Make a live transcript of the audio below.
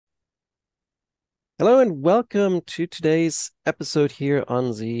Hello and welcome to today's episode here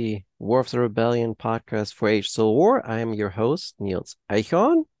on the War of the Rebellion podcast for Age Civil War. I am your host, Niels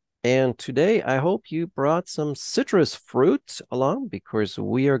Eichhorn, and today I hope you brought some citrus fruit along because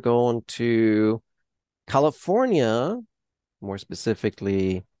we are going to California, more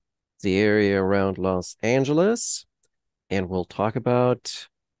specifically the area around Los Angeles, and we'll talk about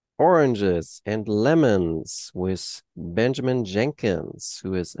oranges and lemons with Benjamin Jenkins,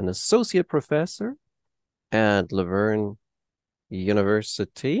 who is an associate professor at Laverne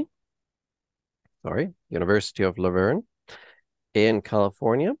University, University of Laverne in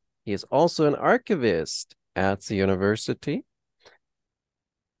California. He is also an archivist at the university.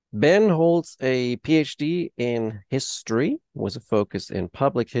 Ben holds a PhD in history with a focus in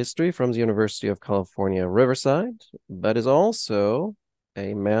public history from the University of California, Riverside, but is also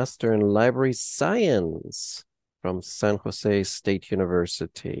a master in library science from San Jose State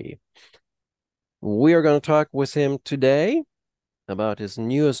University. We are going to talk with him today about his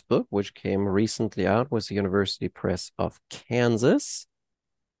newest book, which came recently out with the University Press of Kansas,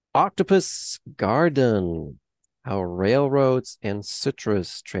 Octopus Garden, How Railroads and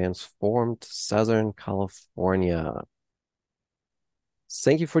Citrus Transformed Southern California.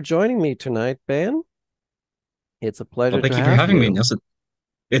 Thank you for joining me tonight, Ben. It's a Well, pleasure to thank you for have having me, you. Nelson.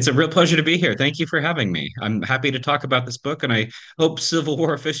 It's a real pleasure to be here. Thank you for having me. I'm happy to talk about this book, and I hope Civil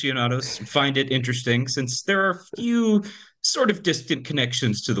War aficionados find it interesting since there are a few sort of distant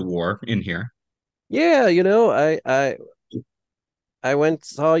connections to the war in here. Yeah, I went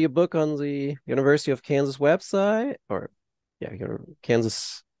saw your book on the University of Kansas website, or yeah,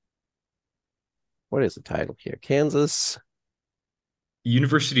 Kansas. What is the title here? Kansas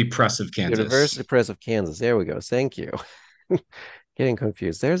University Press of Kansas. University Press of Kansas. There we go. Thank you. Getting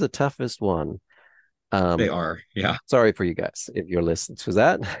confused. There's the toughest one. They Um, are, yeah. Sorry for you guys if you're listening to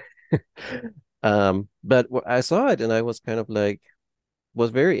that. But I saw it and I was kind of like, was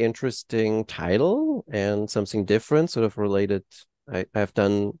very interesting title and something different, sort of related. I've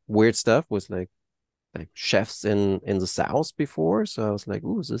done weird stuff with like chefs in the South before, so I was like,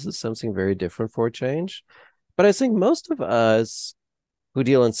 ooh, this is something very different for a change. But I think most of us who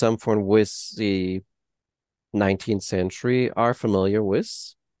deal in some form with the 19th century are familiar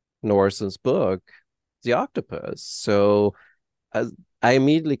with Norrison's book, The Octopus. So as I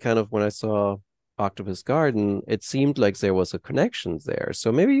immediately kind of, when I saw Octopus Garden, it seemed like there was a connection there.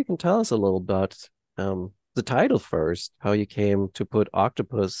 So maybe you can tell us a little about the title first, how you came to put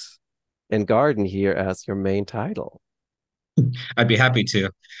Octopus and Garden here as your main title. I'd be happy to.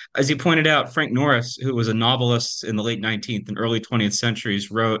 As you pointed out, Frank Norris, who was a novelist in the late 19th and early 20th centuries,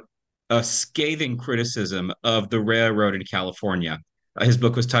 wrote a scathing criticism of the railroad in California. His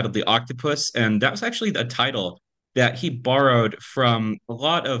book was titled The Octopus, and that was actually a title that he borrowed from a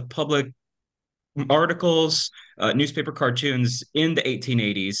lot of public articles, newspaper cartoons in the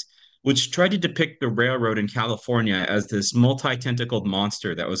 1880s, which tried to depict the railroad in California as this multi-tentacled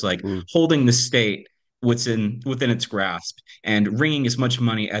monster that was like Mm, holding the state within its grasp and wringing as much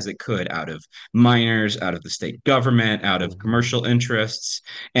money as it could out of miners, out of the state government, out of mm, commercial interests,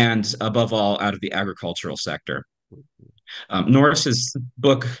 and above all, out of the agricultural sector. Norris's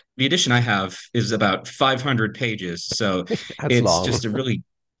book, the edition I have, is about 500 pages. So that's it's long. just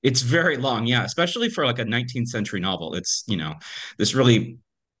it's very long. Yeah. Especially for like a 19th century novel. It's this really,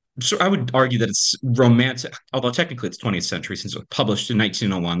 so I would argue that it's romantic, although technically it's 20th century since it was published in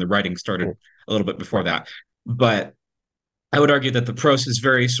 1901. The writing started a little bit before Right. that. But I would argue that the prose is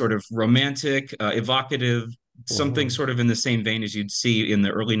very sort of romantic, evocative, something Mhm. sort of in the same vein as you'd see in the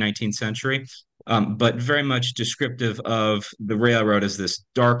early 19th century, but very much descriptive of the railroad as this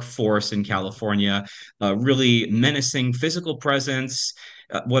dark force in California, really menacing physical presence,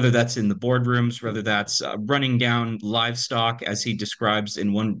 whether that's in the boardrooms, whether that's running down livestock, as he describes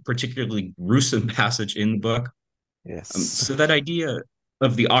in one particularly gruesome passage in the book. Yes. So that idea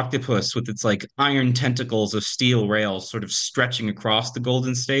of the octopus with its like iron tentacles of steel rails sort of stretching across the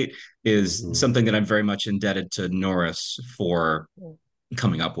Golden State is Mhm. something that I'm very much indebted to Norris for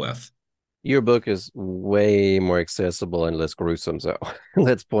coming up with. Your book is way more accessible and less gruesome, so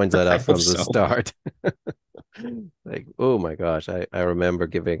let's point that I out hope from the so. start. Like, oh my gosh, I remember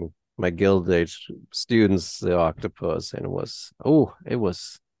giving my guild age students the octopus, and it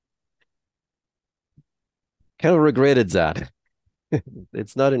was kind of regretted that.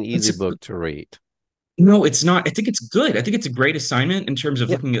 It's not an It's easy book to read. no, it's not. I think it's good. I think it's a great assignment in terms of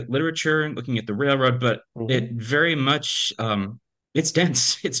Yeah. looking at literature and looking at the railroad, but Hmm. it very much it's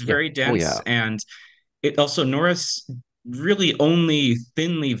dense. It's Yeah. very Oh dense, yeah. and it also Norris really only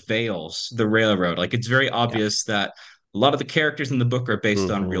thinly veils the railroad. Like it's very Yeah. obvious that A lot of the characters in the book are based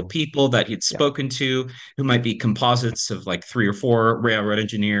on real Hmm. people that he'd Yeah. spoken to, who might be composites of like three or four railroad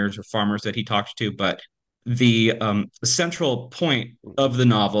engineers or farmers that he talked to. But the central point of the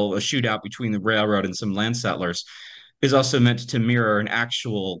novel, a shootout between the railroad and some land settlers, is also meant to mirror an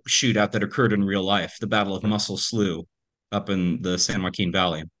actual shootout that occurred in real life, the Battle of Muscle Slough up in the San Joaquin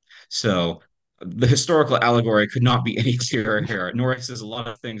Valley. So the historical allegory could not be any clearer here. Norris says a lot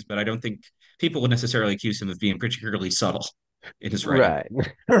of things, but I don't think people would necessarily accuse him of being particularly subtle in his writing.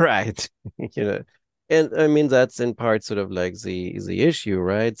 Right. Right. You know, and I mean that's in part sort of like the issue,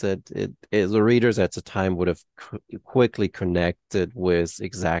 right? That the readers at the time would have quickly connected with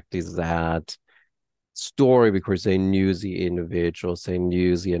exactly that story because they knew the individuals, they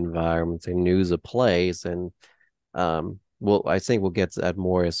knew the environment, they knew the place, and well, I think we'll get to that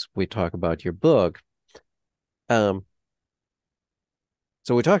more as we talk about your book. Um,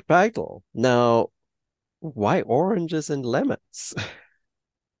 so we talked Beitel. Now, why oranges and lemons?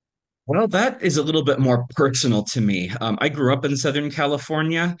 Well, that is a little bit more personal to me. I grew up in Southern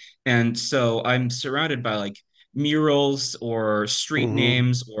California, and so I'm surrounded by like murals or street Hmm.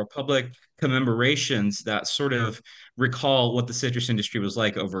 names or public commemorations that sort of recall what the citrus industry was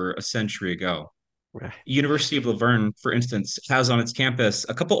like over a century ago. Right. University of Laverne, for instance, has on its campus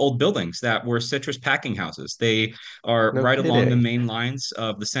a couple old buildings that were citrus packing houses. They are No right along the kidding. main lines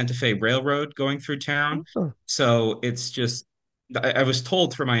of the Santa Fe Railroad going through town. Oh, So it's just, I was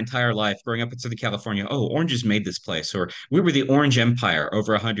told for my entire life growing up in Southern California, oh, oranges made this place, or we were the Orange Empire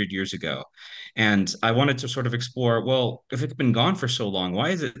over 100 years ago. And I wanted to sort of explore, well, if it's been gone for so long, why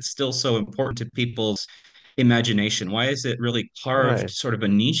is it still so important to people's imagination? Why is it really carved right. sort of a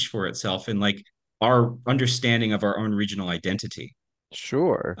niche for itself in like our understanding of our own regional identity?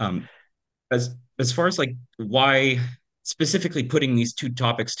 Sure. Um, as far as like why specifically putting these two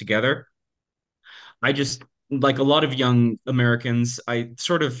topics together, I just like a lot of young Americans, I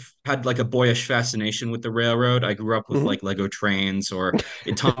sort of had like a boyish fascination with the railroad. I grew up with Mhm. like Lego trains or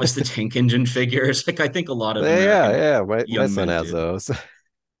Thomas the Tank Engine figures. Like I think a lot of Yeah, American yeah. My young son men has do. those.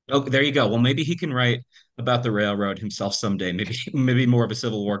 Oh, there you go. Well, maybe he can write about the railroad himself someday. Maybe maybe more of a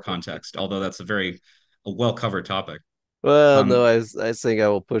Civil War context, although that's a well covered topic. Well, no, Um, I think I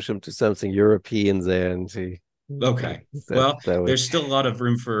will push him to something European then. See, okay. that Well, that would. there's still a lot of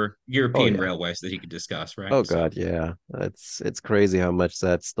room for Oh European yeah. railways that he could discuss, right? Oh So God, yeah. It's crazy how much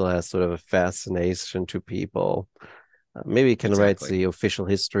that still has sort of a fascination to people. Maybe you can write exactly. the official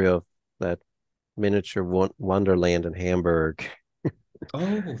history of that miniature wonderland in Hamburg.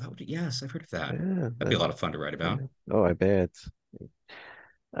 Oh, that would yes, I've heard of that. Yeah, That'd be a lot of fun to write about. yeah. Oh, I bet.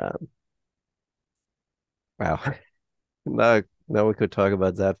 Um, wow. Now we could talk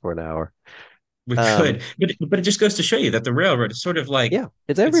about that for an hour. We Um, could, but it just goes to show you that the railroad is sort of like yeah,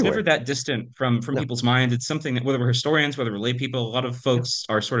 it's it's never everywhere. that distant from No, people's minds. It's something that whether we're historians, whether we're lay people, a lot of yeah, folks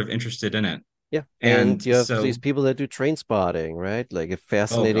are sort of interested in it. yeah. And And you have these so, people that do train spotting, right? Like a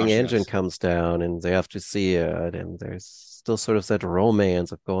oh fascinating gosh, engine yes, comes down and they have to see it, and there's still sort of that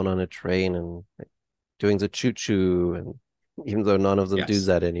romance of going on a train and like, doing the choo choo, and even though none of them do yes.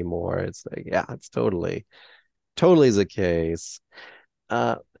 that anymore, it's like, yeah, it's totally the case.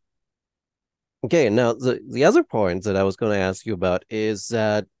 Uh, okay, now the other point that I was going to ask you about is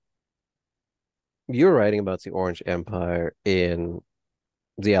that you're writing about the Orange Empire in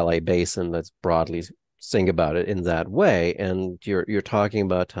the LA basin. Let's broadly think about it in that way. And you're talking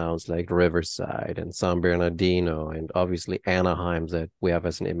about towns like Riverside and San Bernardino, and obviously Anaheim that we have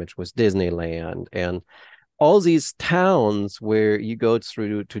as an image was Disneyland, and all these towns where you go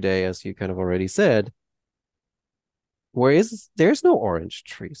through today, as you kind of already said, there's no orange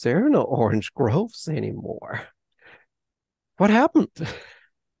trees, there are no orange groves anymore. What happened?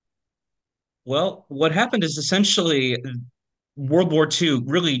 Well, what happened is essentially World War II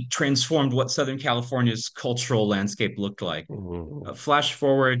really transformed what Southern California's cultural landscape looked like. Mm, Flash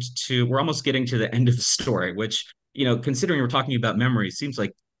forward to we're almost getting to the end of the story, which, considering we're talking about memory, seems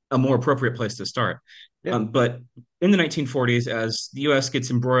like a more appropriate place to start. yeah. But in the 1940s, as the US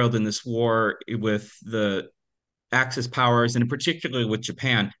gets embroiled in this war with the Axis powers, and particularly with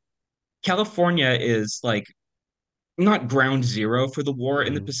Japan, California is like not ground zero for the war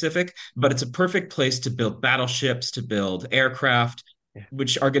in the Mm, Pacific, but it's a perfect place to build battleships, to build aircraft, yeah.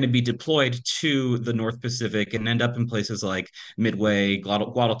 which are going to be deployed to the North Pacific and end up in places like Midway,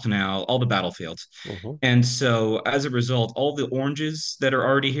 Guadalcanal, all the battlefields. Mm-hmm. And so, as a result, all the oranges that are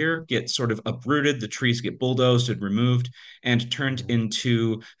already here get sort of uprooted. The trees get bulldozed and removed and turned Mm-hmm.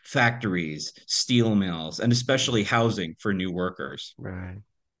 into factories, steel mills, and especially housing for new workers. Right.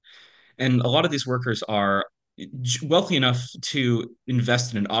 And a lot of these workers are wealthy enough to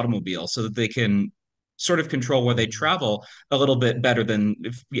invest in an automobile so that they can sort of control where they Mm, travel a little bit better than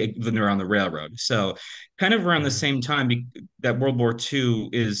they're on the railroad. So, kind of around the right. same time that World War II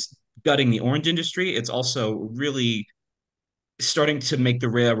is gutting the orange industry, it's also really starting to make the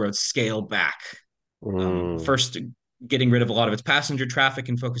railroad scale back. Mm, First, getting rid of a lot of its passenger traffic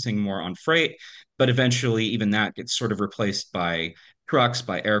and focusing more on freight, but eventually, even that gets sort of replaced by trucks,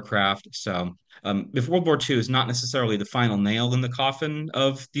 by aircraft. So, if World War II is not necessarily the final nail in the coffin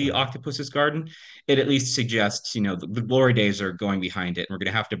of the right. Octopus's garden, it at least suggests, the glory days are going behind it. And we're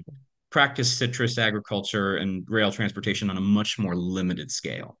going to have to practice citrus agriculture and rail transportation on a much more limited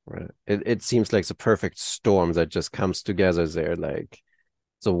scale. Right. It seems like the perfect storm that just comes together there, like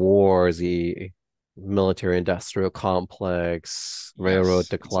the war, the military industrial complex, railroad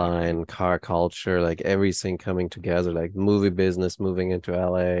Yes, exactly. decline, car culture, like everything coming together, like movie business moving into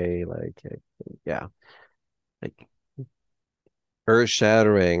LA, like yeah, like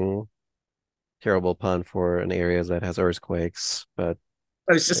earth-shattering, terrible pun for an area that has earthquakes, but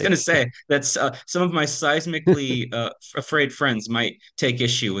I was just going like to say that's some of my seismically afraid friends might take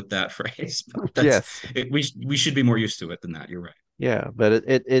issue with that phrase, but yes. we should be more used to it than that. You're right. Yeah, but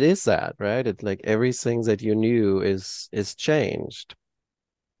it is that, right? It's like everything that you knew is changed.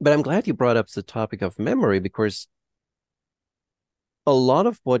 But I'm glad you brought up the topic of memory because a lot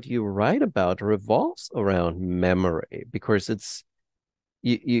of what you write about revolves around memory because it's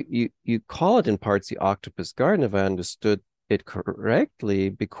you call it in parts the octopus garden, if I understood it correctly,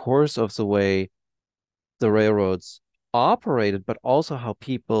 because of the way the railroads operated, but also how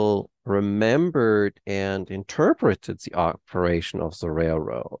people remembered and interpreted the operation of the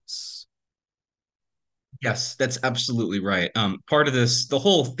railroads. Yes, that's absolutely right. Part of this, the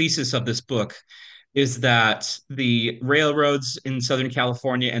whole thesis of this book is that the railroads in Southern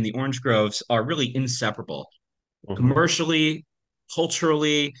California and the orange groves are really inseparable Hmm. commercially,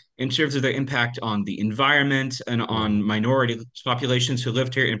 culturally, in terms of their impact on the environment and Hmm. on minority populations who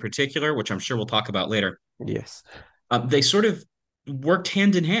lived here in particular, which I'm sure we'll talk about later. Yes. They sort of worked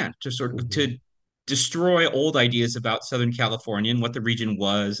hand in hand to sort of Hmm. to destroy old ideas about Southern California and what the region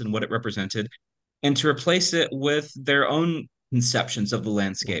was and what it represented, and to replace it with their own conceptions of the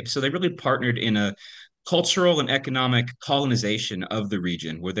landscape. Hmm. So they really partnered in a cultural and economic colonization of the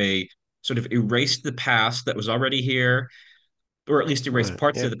region, where they sort of erased the past that was already here, or at least erased Right.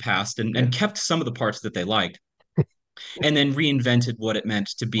 parts Yeah. of the past and Yeah. kept some of the parts that they liked and then reinvented what it meant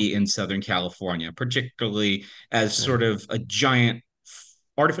to be in Southern California, particularly as Right. sort of a giant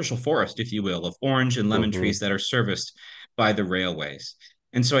artificial forest, if you will, of orange and lemon Hmm. trees that are serviced by the railways.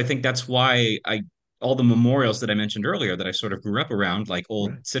 And so I think that's why all the memorials that I mentioned earlier that I sort of grew up around, like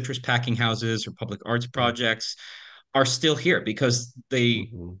old Right. citrus packing houses or public arts Right. projects, are still here because Hmm.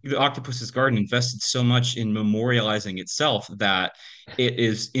 the Octopus's Garden invested so much in memorializing itself that it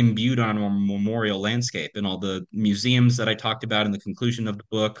is imbued on a memorial landscape and all the museums that I talked about in the conclusion of the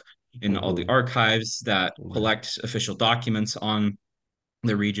book, and all the Hmm. archives that Right. collect official documents on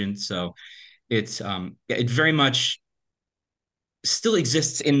the region. So it very much still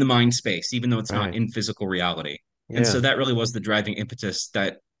exists in the mind space, even though it's not Right. in physical reality. And so Yeah. that really was the driving impetus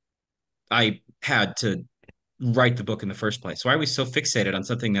that I had to write the book in the first place. Why are we so fixated on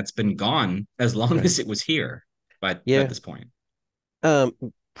something that's been gone as long Right. as it was here at Yeah. this point? Um,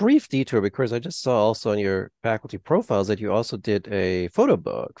 Brief detour because I just saw also on your faculty profiles that you also did a photo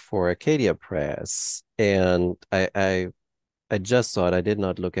book for Acadia Press, and I just saw it. I did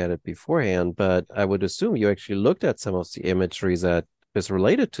not look at it beforehand, but I would assume you actually looked at some of the imagery that is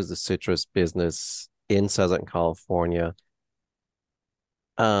related to the citrus business in Southern California.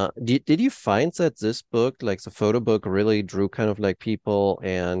 Did you find that this book, like the photo book, really drew kind of like people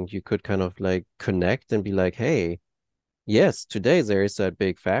and you could kind of like connect and be like, hey, yes, today there is that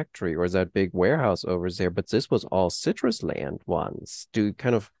big factory or that big warehouse over there, but this was all citrus land once. Did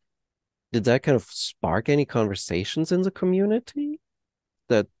that kind of spark any conversations in the community?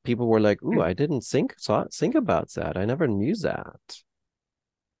 That people were like, "Ooh, I I didn't think about that. I never knew that."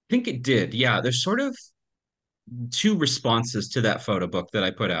 think it did. Yeah, there's sort of two responses to that photo book that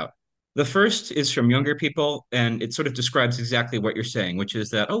I put out. The first is from younger people, and it sort of describes exactly what you're saying, which is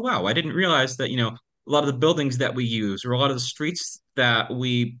that, oh, wow, I didn't realize that, a lot of the buildings that we use or a lot of the streets that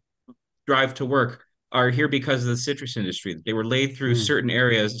we drive to work are here because of the citrus industry. They were laid through Hmm. certain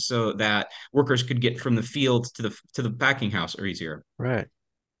areas so that workers could get from the fields to the packing house or easier. Right.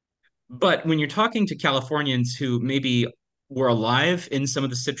 But when you're talking to Californians who maybe were alive in some of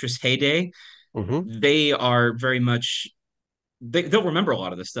the citrus heyday, Mm-hmm. they are very much they'll remember a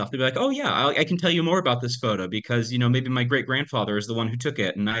lot of this stuff. They'll be like, "Oh yeah, I can tell you more about this photo because maybe my great grandfather is the one who took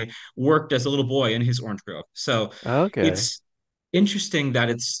it, and I worked as a little boy in his orange grove." So Okay. it's interesting that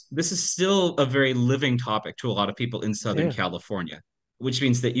this is still a very living topic to a lot of people in Southern Yeah. California, which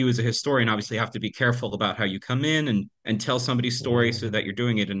means that you as a historian obviously have to be careful about how you come in and tell somebody's story so that Mm-hmm. you're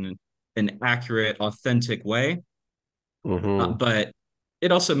doing it in an accurate, authentic way. Mm-hmm. But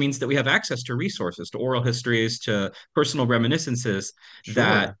it also means that we have access to resources, to oral histories, to personal reminiscences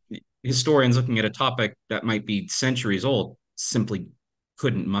that Sure. historians looking at a topic that might be centuries old simply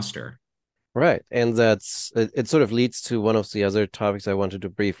couldn't muster. Right. And it sort of leads to one of the other topics I wanted to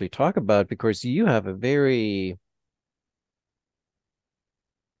briefly talk about because you have an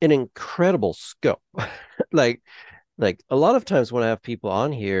incredible scope. like like a lot of times when I have people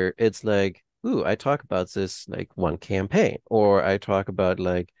on here, it's like, ooh, I talk about this like one campaign, or I talk about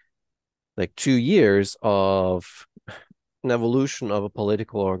like 2 years of an evolution of a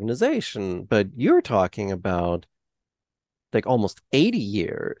political organization. But you're talking about like almost 80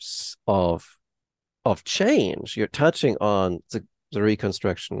 years of change. You're touching on the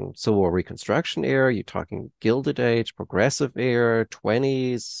Reconstruction, Civil War Reconstruction era. You're talking Gilded Age, Progressive era,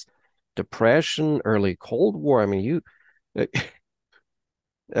 20s, Depression, early Cold War. I mean,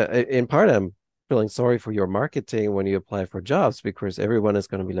 in part, I'm feeling sorry for your marketing when you apply for jobs because everyone is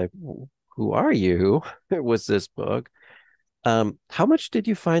going to be like, who are you with this book? How much did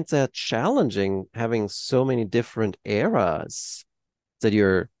you find that challenging having so many different eras that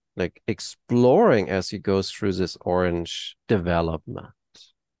you're like exploring as you go through this orange development?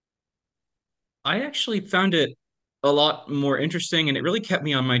 I actually found it a lot more interesting, and it really kept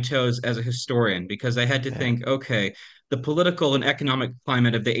me on my toes as a historian because I had to Yeah. think, okay, the political and economic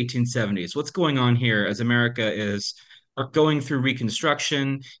climate of the 1870s, what's going on here as America is going through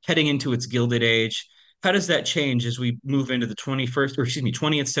Reconstruction, heading into its Gilded Age? How does that change as we move into the 21st, or excuse me,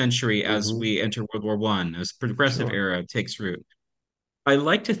 20th century as Mm-hmm. we enter World War One, as the progressive Sure. era takes root? I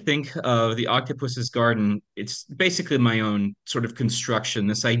like to think of the Octopus's Garden. It's basically my own sort of construction,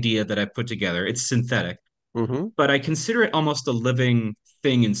 this idea that I put together. It's synthetic, Mm-hmm. but I consider it almost a living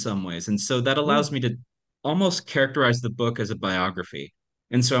thing in some ways. And so that Yeah. allows me to almost characterize the book as a biography.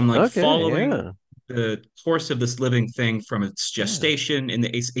 And so I'm like Okay. following Yeah. the course of this living thing from its Yeah. gestation in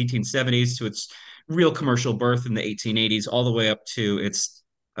the 1870s to its real commercial birth in the 1880s, all the way up to its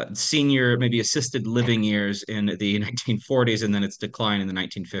senior, maybe assisted living years in the 1940s, and then its decline in the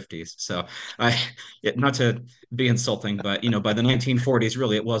 1950s. So I, not to be insulting, but by the 1940s,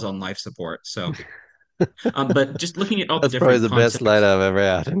 really, it was on life support. So but just looking at all the That's probably different the best line contexts, I've ever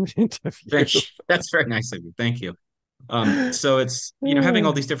had in an interview. thank you. That's very nice of you. Thank you. So it's, having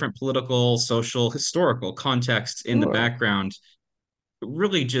all these different political, social, historical contexts in the Sure. background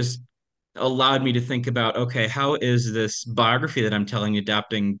really just allowed me to think about, okay, how is this biography that I'm telling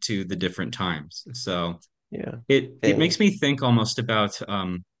adapting to the different times? So Yeah. it And makes me think almost about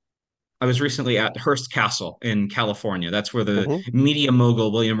I was recently at Hearst Castle in California. That's where the mm-hmm. media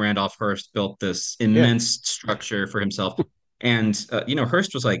mogul William Randolph Hearst built this Yeah. immense structure for himself. And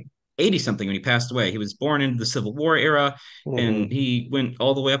Hearst was like 80 something when he passed away. He was born into the Civil War era, Mm-hmm. and he went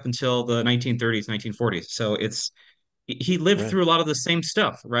all the way up until the 1930s, 1940s. So he lived Right. through a lot of the same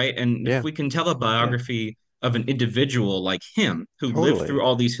stuff, right? And if Yeah. we can tell a Yeah. biography of an individual like him who lived through Totally.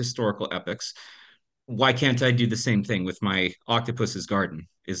 all these historical epics, why can't I do the same thing with my Octopus's Garden?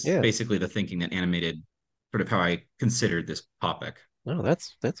 Is Yeah. basically the thinking that animated sort of how I considered this topic. No,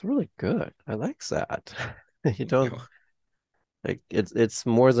 that's really good. I like that. You Thank you. don't like it's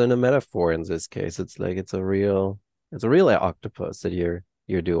more than a metaphor in this case. It's like it's a real octopus that you're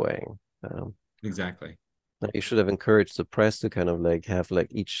doing. Um, Exactly. you should have encouraged the press to kind of like have like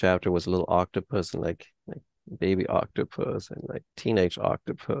each chapter was a little octopus and like baby octopus and like teenage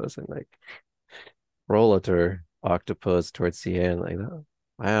octopus and like rollator octopus towards the end. Like that.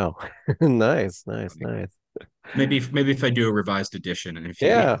 Wow. Nice, nice, nice. Maybe if I do a revised edition in a few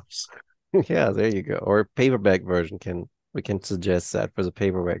Yeah. years. Yeah, there you go. Or paperback version can we can suggest that for the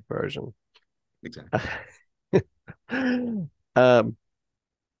paperback version. Exactly. Um,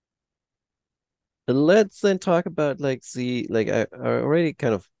 let's then talk about like I already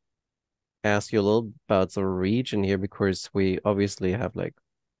kind of asked you a little about the region here because we obviously have like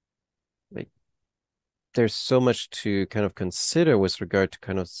there's so much to kind of consider with regard to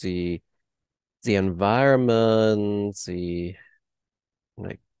kind of the environment, the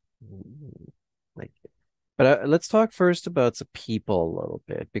like like but let's talk first about the people a little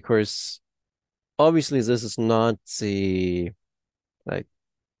bit because obviously this is not the like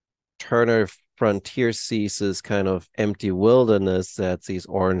Turner frontier sees as kind of empty wilderness that these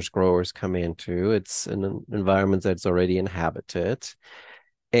orange growers come into. It's an environment that's already inhabited.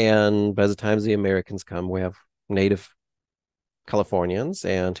 And by the time the Americans come, we have native Californians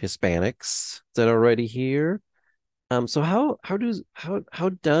and Hispanics that are already here. So how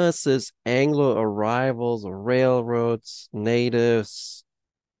does this Anglo arrivals or railroads, natives,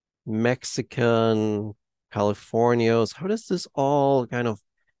 Mexican, Californios, how does this all kind of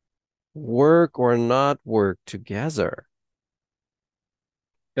work or not work together?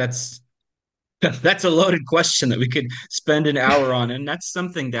 That's that's a loaded question that we could spend an hour on, and that's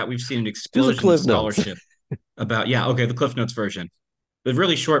something that we've seen an Do the explosion of Cliff Notes. scholarship about. Yeah, okay, the Cliff Notes version. The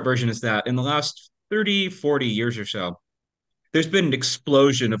really short version is that in the last 30, 40 years or so, there's been an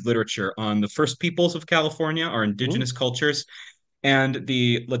explosion of literature on the first peoples of California, our Hmm. indigenous cultures, and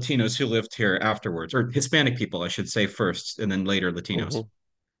the Latinos who lived here afterwards, or Hispanic people, I should say, first, and then later Latinos.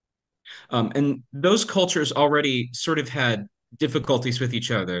 Hmm. And those cultures already sort of had difficulties with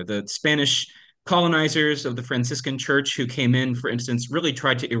each other. The Spanish colonizers of the Franciscan church who came in, for instance, really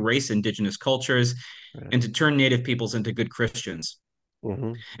tried to erase indigenous cultures Right. and to turn native peoples into good Christians.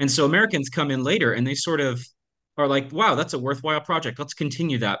 Hmm. And so Americans come in later and they sort of are like, wow, that's a worthwhile project. Let's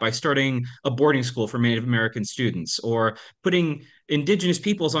continue that by starting a boarding school for Native American students or putting indigenous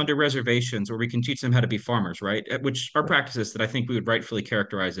peoples onto reservations where we can teach them how to be farmers, right? Which are Right. practices that I think we would rightfully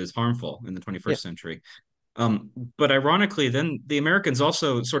characterize as harmful in the Yeah. 21st century. But ironically, then the Americans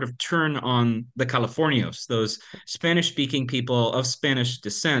also sort of turn on the Californios, those Spanish speaking people of Spanish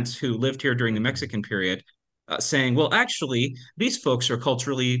descent who lived here during the Hmm. Mexican period, saying, well, actually, these folks are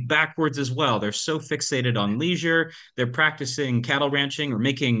culturally backwards as well. They're so fixated on leisure. They're practicing cattle ranching or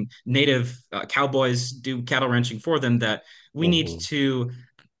making native cowboys do cattle ranching for them that we need Hmm. to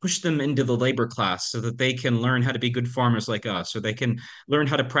push them into the labor class so that they can learn how to be good farmers like us, or they can learn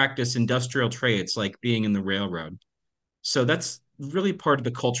how to practice industrial trades like being in the railroad. So that's really part of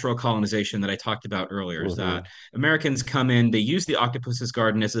the cultural colonization that I talked about earlier is Hmm. that Americans come in, they use the octopus's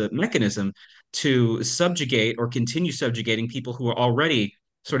garden as a mechanism to subjugate or continue subjugating people who are already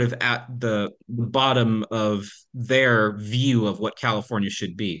sort of at the bottom of their view of what California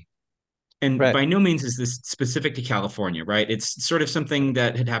should be. And Right. by no means is this specific to California, right? It's sort of something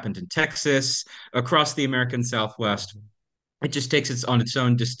that had happened in Texas, across the American Southwest. Mhm. It just takes its on its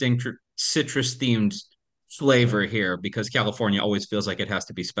own distinct citrus themed flavor Right. here because California always feels like it has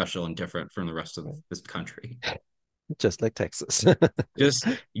to be special and different from the rest of Right. this country. Just like Texas. Just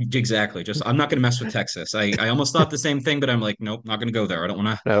exactly. Just I'm not going to mess with Texas. I almost thought the same thing, but I'm like, nope, not going to go there. I don't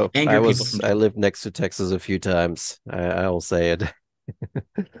want to No, anger people from I Texas. lived next to Texas a few times. I will say it.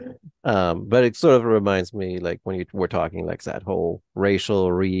 But it sort of reminds me, like when you were talking, like that whole racial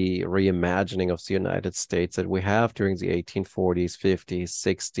reimagining of the United States that we have during the 1840s, 50s,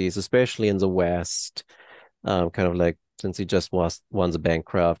 60s, especially in the West. Kind of like since he just was won the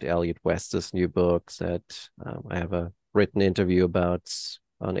bankrupt, Elliot West's new book that I have a written interview about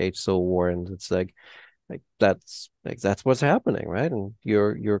on Age So War, and it's like that's what's happening, right? And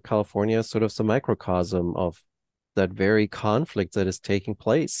your California is sort of the microcosm of that very conflict that is taking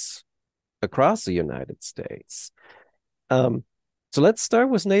place across the United States. Um, so let's start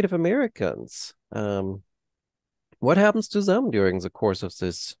with Native Americans. What happens to them during the course of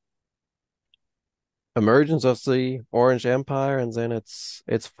this emergence of the Orange Empire and then its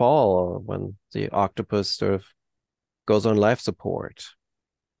fall when the octopus sort of goes on life support?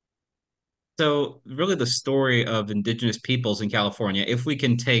 So really the story of indigenous peoples in California, if we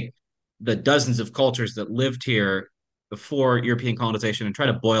can take the dozens of cultures that lived here before European colonization and try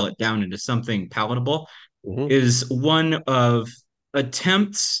to boil it down into something palatable, Hmm. is one of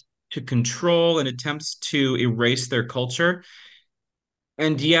attempts to control and attempts to erase their culture,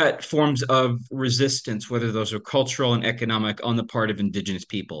 and yet forms of resistance, whether those are cultural and economic, on the part of indigenous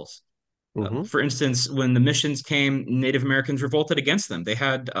peoples. Hmm. For instance, when the missions came, Native Americans revolted against them. They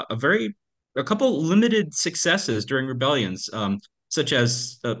had a couple limited successes during rebellions, such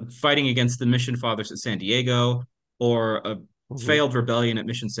as fighting against the mission fathers at San Diego or a Hmm. failed rebellion at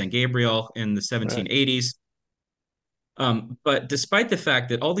Mission San Gabriel in the Right. 1780s. But despite the fact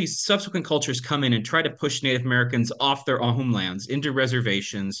that all these subsequent cultures come in and try to push Native Americans off their homelands into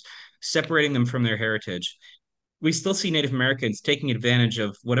reservations, separating them from their heritage, we still see Native Americans taking advantage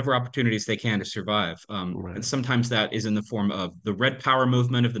of whatever opportunities they can to survive. And Right. sometimes that is in the form of the Red Power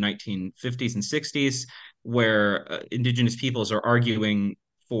movement of the 1950s and 60s, where indigenous peoples are arguing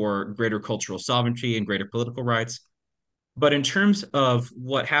for greater cultural sovereignty and greater political rights. But in terms of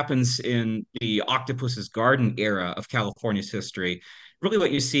what happens in the Octopus's Garden era of California's history, really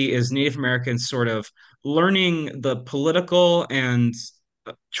what you see is Native Americans sort of learning the political and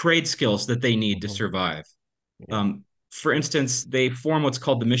trade skills that they need to Hmm. survive. Yeah. For instance, they form what's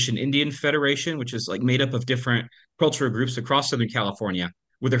called the Mission Indian Federation, which is like made up of different cultural groups across Southern California,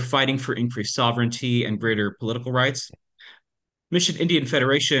 where they're fighting for increased sovereignty and greater political rights. Mission Indian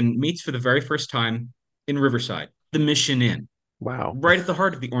Federation meets for the very first time in Riverside. the Mission Inn, Wow. right at the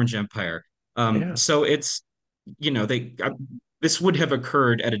heart of the Orange Empire. Yeah. So it's, they this would have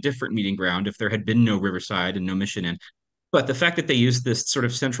occurred at a different meeting ground if there had been no Riverside and no Mission Inn. But the fact that they use this sort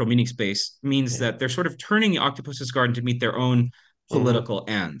of central meeting space means Yeah. that they're sort of turning the Octopus's Garden to meet their own Hmm. political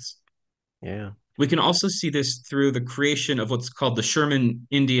ends. Yeah. We can also see this through the creation of what's called the Sherman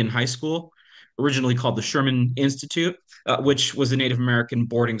Indian High School, originally called the Sherman Institute, which was a Native American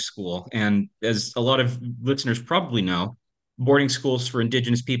boarding school. And as a lot of listeners probably know, boarding schools for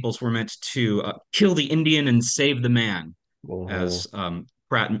indigenous peoples were meant to kill the Indian and save the man, Hmm. as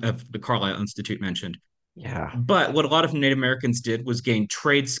Pratt of the Carlisle Institute mentioned. Yeah. But what a lot of Native Americans did was gain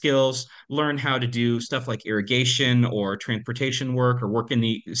trade skills, learn how to do stuff like irrigation or transportation work or work in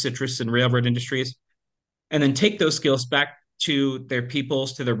the citrus and railroad industries, and then take those skills back to their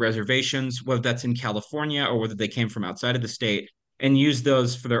peoples, to their reservations, whether that's in California or whether they came from outside of the state, and use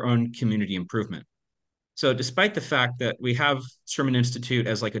those for their own community improvement. So, despite the fact that we have Sherman Institute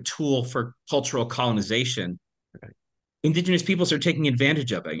as like a tool for cultural colonization, Right. indigenous peoples are taking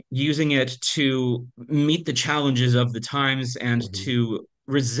advantage of it, using it to meet the challenges of the times and Hmm. to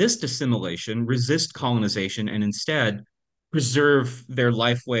resist assimilation, resist colonization, and instead preserve their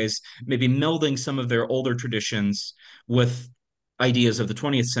lifeways, maybe melding some of their older traditions with ideas of the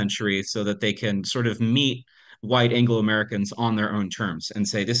 20th century so that they can sort of meet white Anglo Americans on their own terms and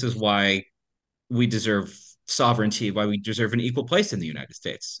say, this is why we deserve sovereignty, why we deserve an equal place in the United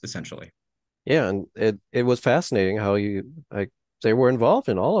States, essentially. Yeah, and it was fascinating how you like they were involved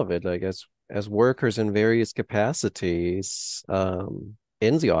in all of it, like as workers in various capacities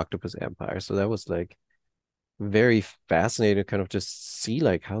in the Octopus Empire. So that was like very fascinating to kind of just see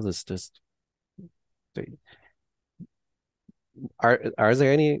like how this just are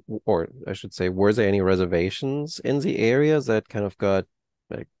there any, or I should say, were there any reservations in the areas that kind of got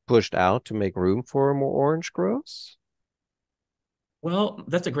like pushed out to make room for more orange groves? Well,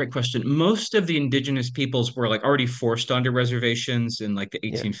 that's a great question. Most of the indigenous peoples were like already forced onto reservations in like the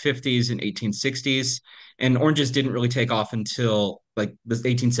Yeah. 1850s and 1860s, and oranges didn't really take off until like the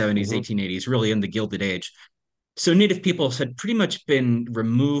 1870s, Hmm. 1880s, really in the Gilded Age. So native peoples had pretty much been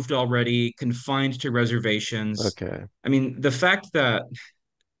removed already, confined to reservations. Okay. I mean, the fact that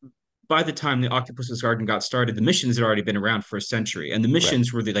by the time the Octopus's Garden got started, the missions had already been around for a century, and the Right.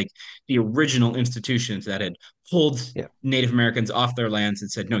 missions were the original institutions that had pulled Yeah. Native Americans off their lands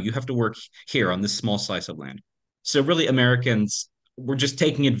and said, "No, you have to work here on this small slice of land." So really, Americans were just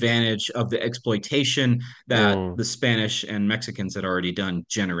taking advantage of the exploitation that Mm, the Spanish and Mexicans had already done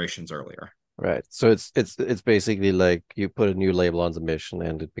generations earlier. right. So it's basically like you put a new label on the mission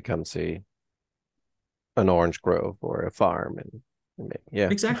and it becomes a an orange grove or a farm and yeah.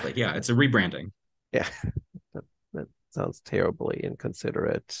 Exactly. Yeah, it's a rebranding. Yeah. That, that sounds terribly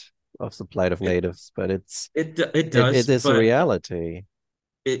inconsiderate of the plight of It natives, but it it does, is a but reality.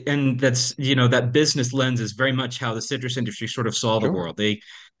 and that's that business lens is very much how the citrus industry sort of saw the Sure. world. They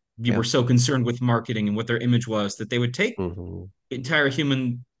you Yeah. were so concerned with marketing and what their image was that they would take Hmm. entire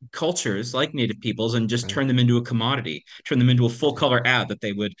human cultures like native peoples and just Right. turn them into a commodity, turn them into a full Yeah. color ad that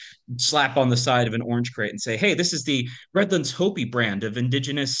they would slap on the side of an orange crate and say, hey, this is the Redlands Hopi brand of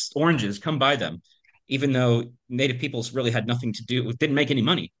indigenous oranges, come buy them, even though native peoples really had nothing to do, didn't make any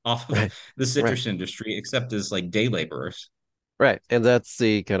money off of Right. the Right. citrus industry except as like day laborers. Right. And that's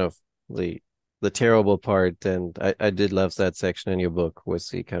the kind of the the terrible part. And I did love that section in your book was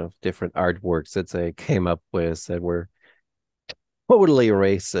the kind of different artworks that they came up with that were totally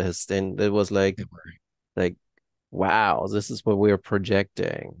racist. And it was like, wow, this is what we're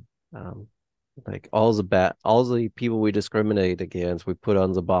projecting. Um, like all the people we discriminate against, we put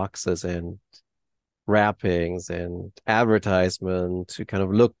on the boxes and wrappings and advertisement to kind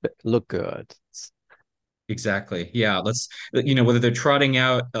of look good. Exactly. Yeah. Whether they're trotting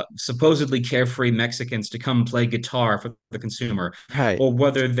out supposedly carefree Mexicans to come play guitar for the consumer, Right. or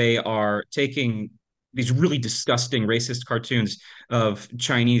whether they are taking these really disgusting racist cartoons of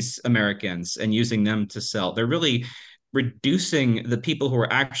Chinese Americans and using them to sell. They're really reducing the people who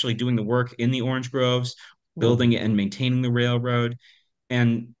are actually doing the work in the orange groves, building Hmm. and maintaining the railroad,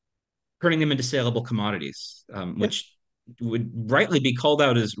 and turning them into saleable commodities, Yeah. which would rightly be called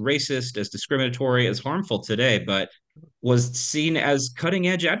out as racist, as discriminatory, as harmful today, but was seen as cutting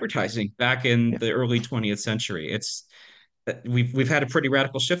edge advertising back in Yeah. the early 20th century. It's we've had a pretty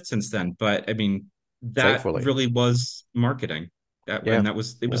radical shift since then, but I mean that Thankfully. really was marketing. Yeah. It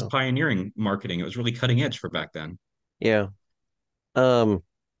was No. pioneering marketing. It was really cutting edge for back then. Yeah. Um,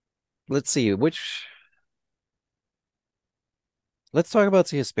 let's see, which let's talk about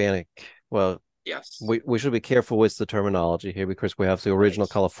the Hispanic. Well, Yes. we should be careful with the terminology here because we have the Right. original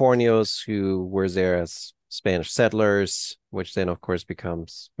Californios who were there as Spanish settlers, which then, of course,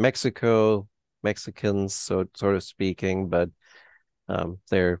 becomes Mexico, Mexicans, so sort of speaking, but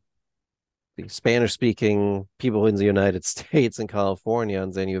they're the Spanish speaking people in the United States and California.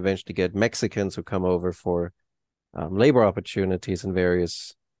 And then you eventually get Mexicans who come over for labor opportunities in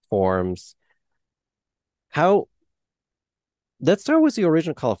various forms. How Let's start with the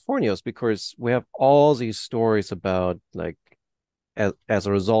original Californios because we have all these stories about like as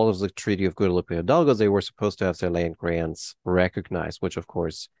a result of the Treaty of Guadalupe Hidalgo, they were supposed to have their land grants recognized, which of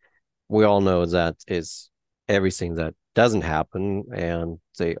course we all know that is everything that doesn't happen, and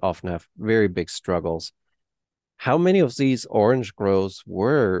they often have very big struggles. How many of these orange groves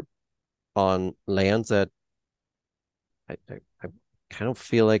were on lands that I kind of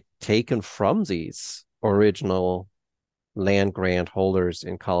feel like taken from these original land grant holders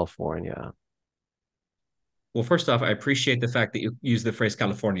in California? Well, first off, I appreciate the fact that you use the phrase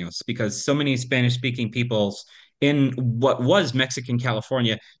Californios because so many Spanish speaking peoples in what was Mexican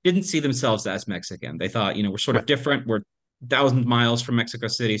California didn't see themselves as Mexican. They thought, we're sort Right. of different. We're 1,000 miles from Mexico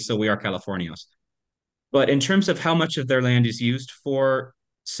City, so we are Californios. But in terms of how much of their land is used for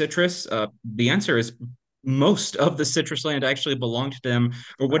citrus, the answer is most of the citrus land actually belonged to them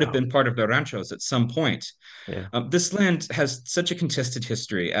or would have Wow. been part of their ranchos at some point. Yeah. This land has such a contested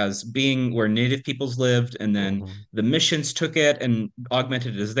history as being where native peoples lived, and then Mm-hmm. the missions took it and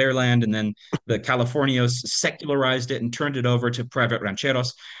augmented it as their land, and then the Californios secularized it and turned it over to private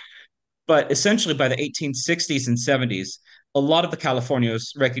rancheros. But essentially, by the 1860s and 70s, a lot of the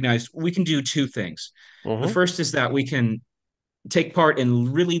Californios recognized we can do two things. The Mm-hmm. first is that we can take part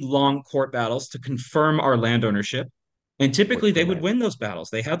in really long court battles to confirm our land ownership. And typically, Which we they would might. win those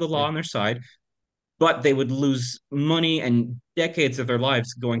battles. They had the law Yeah. on their side, but they would lose money and decades of their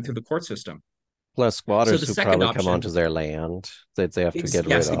lives going through the court system. Plus So squatters the who second probably come onto option, their land that they have to get rid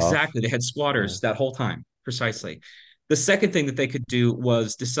yes, of. exactly. They had Yeah. squatters that whole time, precisely. The second thing that they could do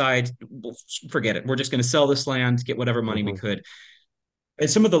was decide, well, forget it. We're just going to sell this land, get whatever money we Mm-hmm. could. And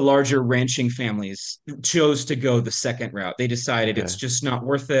some of the larger ranching families chose to go the second route. They decided it's Okay. just not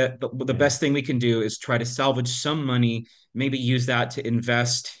worth it. The Yeah. best thing we can do is try to salvage some money, maybe use that to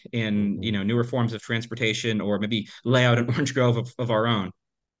invest in, Mm-hmm. newer forms of transportation or maybe lay out an orange grove of our own.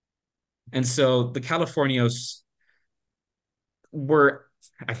 And so the Californios were,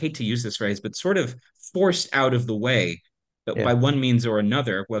 I hate to use this phrase, but sort of forced out of the way by Yeah. one means or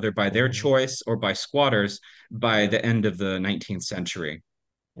another, whether by their Mm-hmm. choice or by squatters, by the end of the 19th century.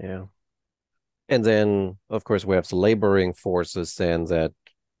 Yeah. And then, of course, we have the laboring forces then that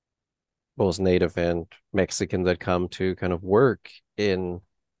both native and Mexican that come to kind of work in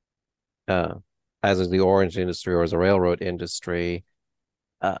uh, either the orange industry or the railroad industry.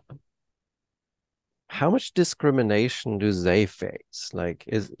 Uh, how much discrimination do they face? Like,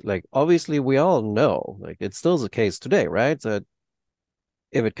 is like obviously we all know, like it's still the case today, right? That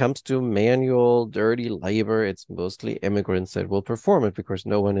if it comes to manual, dirty labor, it's mostly immigrants that will perform it because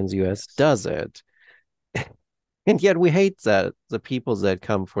no one in the US Yes. does it. And yet we hate that the people that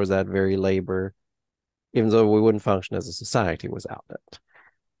come for that very labor, even though we wouldn't function as a society without it.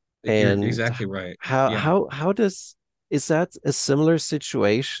 You're And exactly right. how Yeah, how how does is that a similar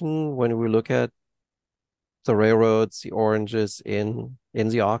situation when we look at the railroads, the oranges in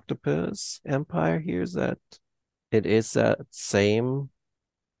the Octopus Empire here? Is that it is that same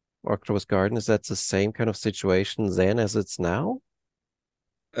Octopus Garden? Is that the same kind of situation then as it's now?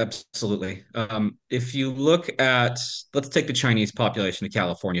 absolutely. If you look at, let's take the Chinese population of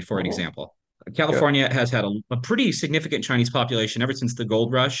California for an Mhm. example. Yeah. California has had a pretty significant Chinese population ever since the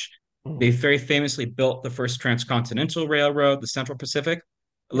gold rush. They Mhm. very famously built the first transcontinental railroad, the Central Pacific.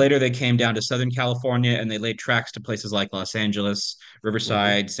 Yeah. Later, they came down to Southern California and they laid tracks to places like Los Angeles, Mhm.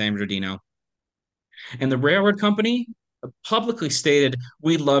 Riverside, San Bernardino. And the railroad company publicly stated,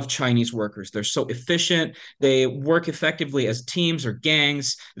 we love Chinese workers. They're so efficient. They work effectively as teams or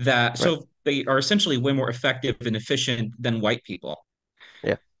gangs that Right. so they are essentially way more effective and efficient than white people.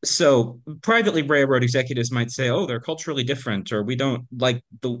 Yeah. So privately, railroad executives might say, "Oh, they're culturally different, or we don't like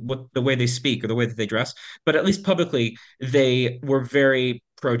the way they speak or the way that they dress." But at least publicly, they were very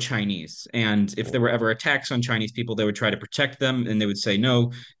pro-Chinese. And if there were Mhm. ever attacks on Chinese people, they would try to protect them, and they would say,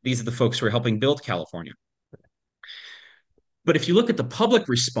 "No, these are the folks who are helping build California." But if you look at the public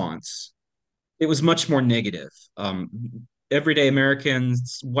response, it was much more negative. Everyday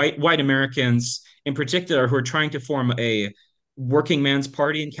Americans, white Americans in particular, who are trying to form a working man's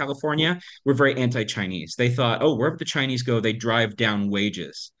party in California, were very anti-Chinese. They thought, oh, wherever the Chinese go, they drive down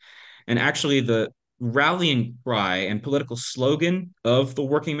wages. And actually, the rallying cry and political slogan of the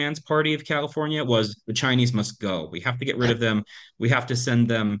Working Man's Party of California was the Chinese must go. We have to get rid of them. We have to send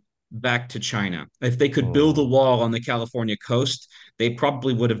them. back to China. If they could build a Mm. wall on the California coast, they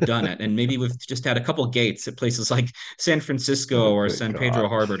probably would have done it. And maybe we've just had a couple gates at places like San Francisco Oh, or good San Pedro God.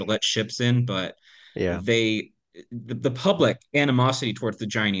 Harbor to let ships in, but Yeah. they the public animosity towards the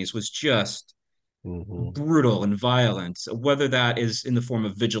Chinese was just Hmm. brutal and violent, whether that is in the form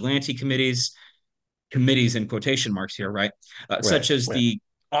of vigilante committees in quotation marks here, right? Right, Such as right, the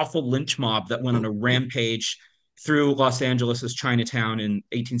awful lynch mob that went on a rampage through Los Angeles' Chinatown in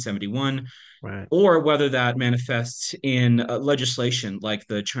 1871, right. or whether that manifests in legislation like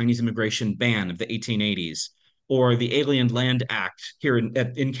the Chinese immigration ban of the 1880s or the Alien Land Act here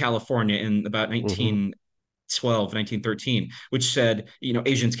in California in about Hmm. 1912, 1913, which said,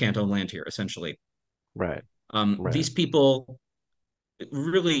 Asians can't own land here, essentially. Right, right. These people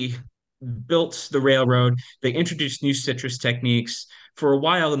really built the railroad. They introduced new citrus techniques. For a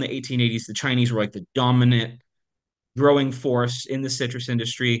while in the 1880s, the Chinese were like the dominant growing force in the citrus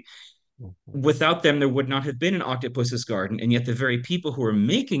industry. Mhm. Without them, there would not have been an octopus's garden. And yet, the very people who are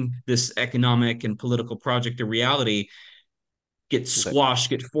making this economic and political project a reality get That, squashed,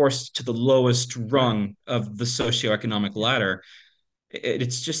 get forced to the lowest right. rung of the socioeconomic Yeah, ladder.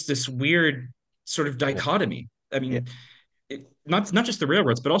 It's just this weird sort of yeah, dichotomy. I yeah. mean, not just the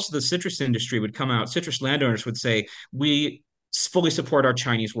railroads, but also the citrus industry would come out. Citrus landowners would say, "We fully support our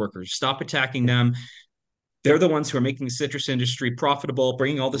Chinese workers. Stop attacking Yeah. them. They're the ones who are making the citrus industry profitable,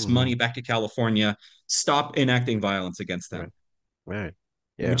 bringing all this Hmm. money back to California. Stop enacting violence against them," Right, right.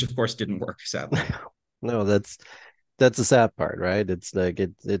 Yeah. which of course didn't work, sadly. No, that's the sad part, right? It's like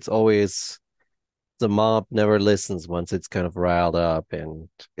it's always the mob never listens once it's kind of riled up and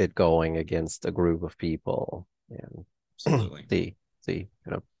it going against a group of people. And Absolutely. the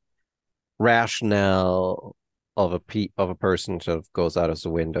rationale of of a person sort of goes out of the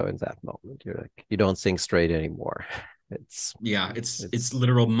window in that moment. You're like, you don't think straight anymore. It's Yeah, it's it's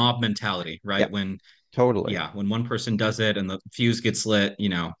literal mob mentality, yeah, right? When totally. yeah, when one person does it and the fuse gets lit,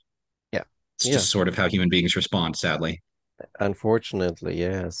 Yeah. it's Yeah. just sort of how human beings respond, sadly. Unfortunately,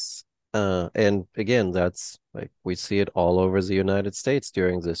 yes. And again, that's like we see it all over the United States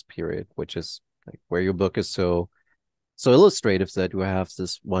during this period, which is like where your book is so illustrative that you have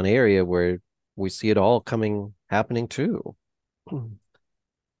this one area where we see it all coming happening too.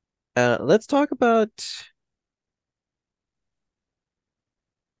 Let's talk about,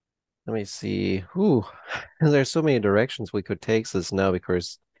 let me see. Ooh, there's so many directions we could take this now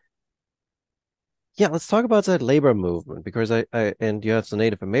because yeah, let's talk about that labor movement because and you have the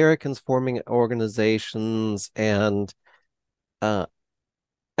Native Americans forming organizations and uh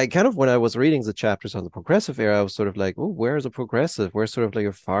I kind of when I was reading the chapters on the progressive era, I was sort of like, oh, where's the progressive? Where's sort of like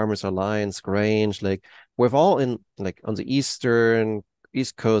your Farmers Alliance, Grange? Like we've all in like on the East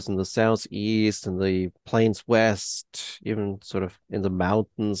Coast and the Southeast and the Plains West, even sort of in the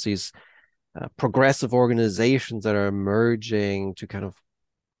mountains, these progressive organizations that are emerging to kind of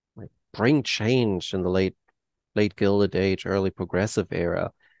like bring change in the late Gilded Age, early progressive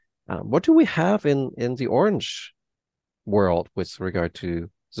era. What do we have in the Orange world with regard to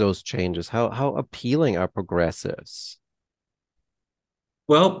those changes? How appealing are progressives?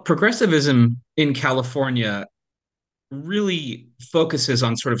 Well, progressivism in California really focuses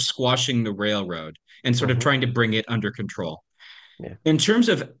on sort of squashing the railroad and sort of Hmm. trying to bring it under control. Yeah. In terms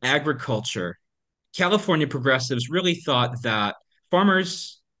of agriculture, California progressives really thought that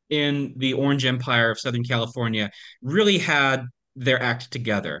farmers in the Orange Empire of Southern California really had their act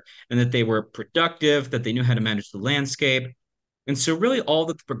together and that they were productive, that they knew how to manage the landscape. And so, really, all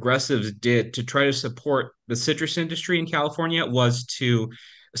that the progressives did to try to support the citrus industry in California was to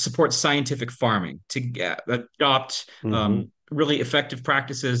support scientific farming, to adopt Hmm. really effective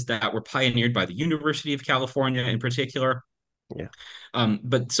practices that were pioneered by the University of California in particular. Yeah.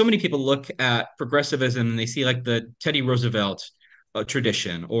 But so many people look at progressivism and they see like the Teddy Roosevelt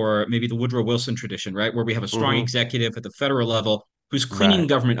tradition or maybe the Woodrow Wilson tradition, right? Where we have a strong Hmm. executive at the federal level who's cleaning Right.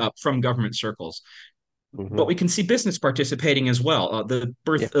 government up from government circles. Hmm. But we can see business participating as well. The Yeah.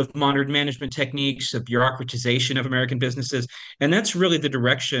 birth of modern management techniques, the bureaucratization of American businesses. And that's really the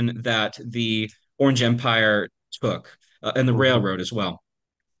direction that the Orange Empire took and the Hmm. railroad as well.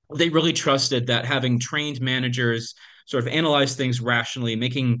 They really trusted that having trained managers sort of analyze things rationally,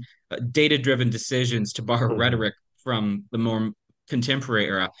 making data driven decisions, to borrow Hmm. rhetoric from the more contemporary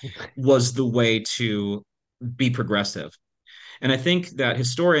era, was the way to be progressive. And I think that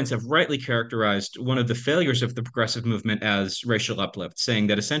historians have rightly characterized one of the failures of the progressive movement as racial uplift, saying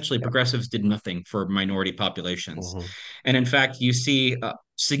that essentially Yeah. progressives did nothing for minority populations. Hmm. And in fact, you see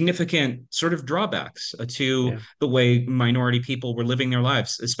significant sort of drawbacks to Yeah. the way minority people were living their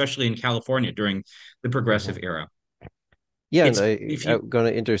lives, especially in California during the progressive Hmm. era. Yeah, and It's if you I'm gonna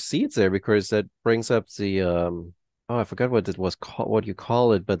intercede there because that brings up the oh, I forgot what it was called, what you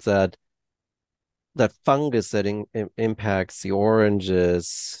call it, but that fungus that impacts the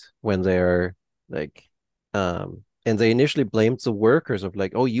oranges when they're like and they initially blamed the workers of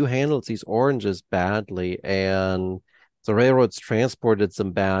like, oh, you handled these oranges badly and the railroads transported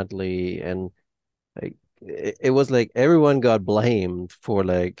them badly and like it was like everyone got blamed for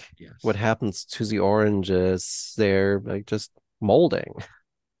like what yes. happens to the oranges. They're like just molding.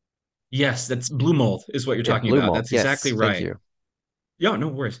 Yes, that's blue mold is what you're Yeah, talking blue about. mold. That's exactly Yes, thank right. you. Yeah, no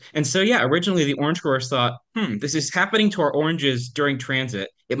worries. And so, yeah, originally the orange growers thought, this is happening to our oranges during transit.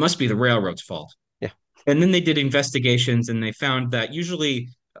 It must be the railroad's fault. Yeah. And then they did investigations and they found that usually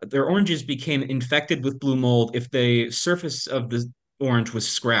their oranges became infected with blue mold if the surface of the orange was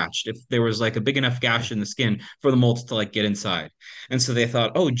scratched, if there was like a big enough gash in the skin for the mold to like get inside. And so they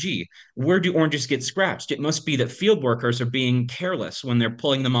thought, oh, gee, where do oranges get scratched? It must be that field workers are being careless when they're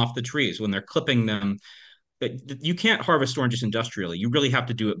pulling them off the trees, when they're clipping them, that you can't harvest oranges industrially. You really have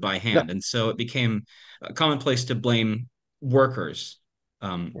to do it by No. hand. And so it became commonplace to blame workers,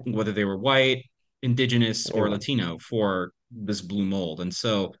 Yeah. whether they were white, indigenous, or Anyone. Latino, for this blue mold. And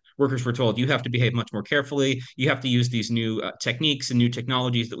so workers were told, you have to behave much more carefully. You have to use these new techniques and new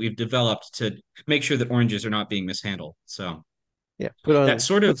technologies that we've developed to make sure that oranges are not being mishandled. So Yeah. that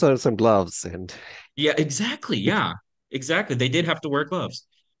sort of Put on some gloves and yeah, exactly. Yeah, exactly. They did have to wear gloves,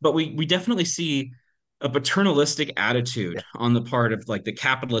 but we definitely see a paternalistic yeah. attitude on the part of like the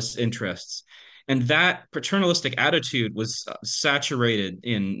capitalist interests, and that paternalistic attitude was saturated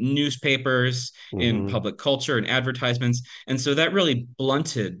in newspapers, in Hmm. public culture, and advertisements, and so that really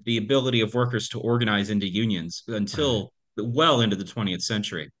blunted the ability of workers to organize into unions Right. until well into the 20th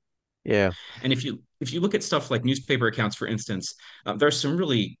century. Yeah. And if you look at stuff like newspaper accounts, for instance, there's some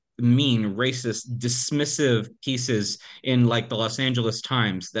really mean, racist, dismissive pieces in like the Los Angeles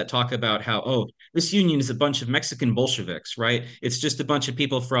Times that talk about how, oh, this union is a bunch of Mexican Bolsheviks, right? It's just a bunch of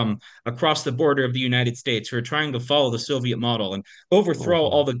people from across the border of the United States who are trying to follow the Soviet model and overthrow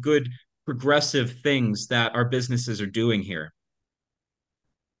Hmm. all the good progressive things that our businesses are doing here.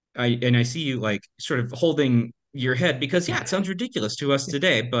 I see you like sort of holding your head because yeah, it sounds ridiculous to us Yeah.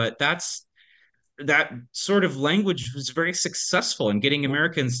 today, but that sort of language was very successful in getting Mhm.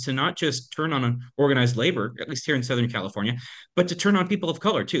 Americans to not just turn on organized labor, at least here in Southern California, but to turn on people of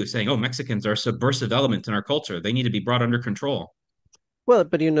color too, saying, oh, Mexicans are a subversive element in our culture. They need to be brought under control. Well,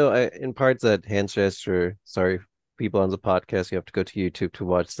 but in parts that hand gesture, sorry, people on the podcast, you have to go to YouTube to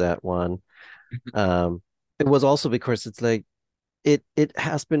watch that one. Um, it was also because it's like it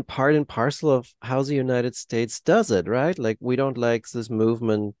has been part and parcel of how the United States does it, right? Like we don't like this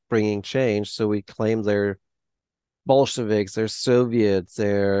movement bringing change, so we claim they're Bolsheviks, they're Soviets,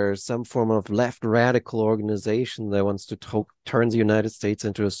 they're some form of left radical organization that wants to turn the United States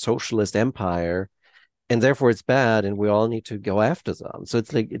into a socialist empire, and therefore it's bad, and we all need to go after them. So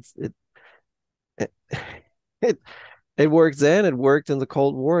it's like it it, it worked then, it worked in the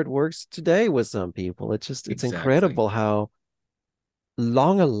Cold War, it works today with some people. It's Exactly. incredible how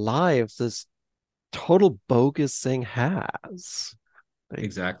long a life this total bogus thing has, like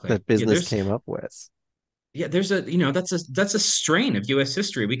Exactly. that business came up with. There's that's a strain of US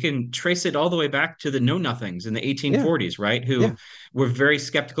history. We can trace it all the way back to the know nothings in the Yeah, 1840s, right? yeah, Who were very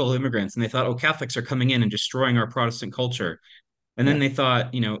skeptical of immigrants and they thought, oh, Catholics are coming in and destroying our Protestant culture. And then yeah, they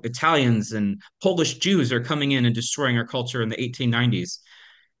thought, Italians and Polish Jews are coming in and destroying our culture in the 1890s.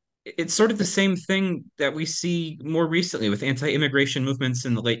 It's sort of the yeah, same thing that we see more recently with anti-immigration movements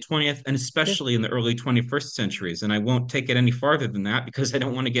in the late 20th and yeah. especially in the early 21st centuries. And I won't take it any farther than that because I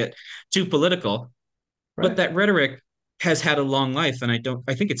don't want to get too political. But Right. that rhetoric has had a long life, and I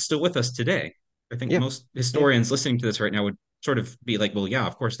think it's still with us today. I think Yeah, most yeah, historians listening to this right now would sort of be like, well, yeah,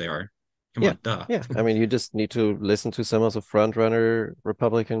 of course they are. Come yeah, on, duh. yeah. I mean, you just need to listen to some of the front runner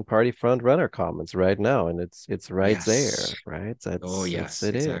Republican Party front runner comments right now, and it's right Yes. there, right? Oh, That's yes,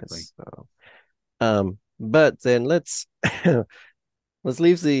 it exactly. is. So, but then let's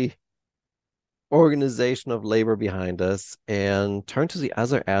leave the organization of labor behind us and turn to the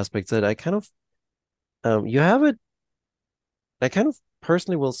other aspects that I kind of you have it. I kind of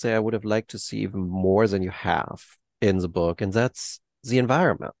personally will say I would have liked to see even more than you have in the book, and that's the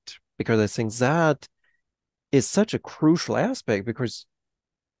environment, because I think that is such a crucial aspect because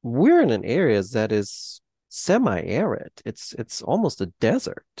we're in an area that is semi-arid. It's almost a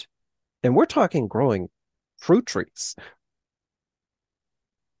desert, and we're talking growing fruit trees.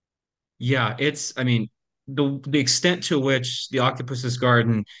 Yeah, I mean, the extent to which the octopus's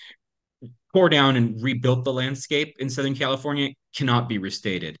garden tore down and rebuilt the landscape in Southern California cannot be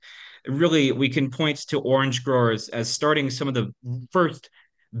restated. Really, we can point to orange growers as starting some of the first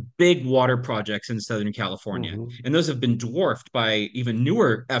big water projects in Southern California. Hmm. And those have been dwarfed by even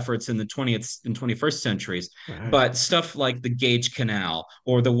newer efforts in the 20th and 21st centuries. Right. But stuff like the Gage Canal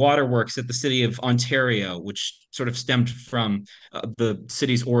or the waterworks at the city of Ontario, which sort of stemmed from the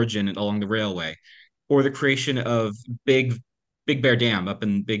city's origin along the railway, or the creation of Big Big Bear Dam up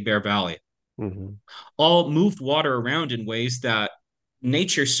in Big Bear Valley, Hmm. all moved water around in ways that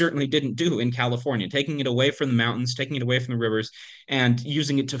nature certainly didn't do in California, taking it away from the mountains, taking it away from the rivers, and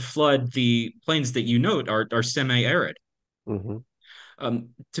using it to flood the plains that you note are semi-arid. Hmm.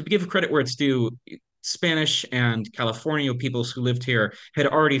 To give credit where it's due, Spanish and California peoples who lived here had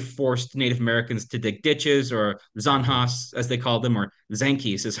already forced Native Americans to dig ditches, or Hmm. zanjas, as they called them, or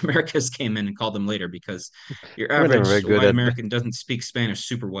zanquis, as Americans came in and called them later, because your We're never very average good white at. American doesn't speak Spanish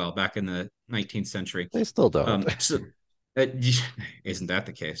super well back in the 19th century. They still don't. So uh, isn't that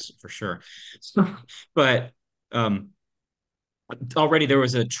the case for sure? But um, already there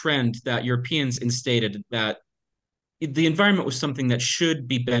was a trend that Europeans instated that the environment was something that should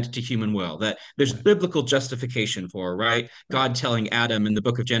be bent to human will, that there's Right. biblical justification for, right? Right. God telling Adam in the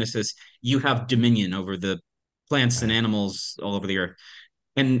book of Genesis, you have dominion over the plants and Right. animals all over the earth.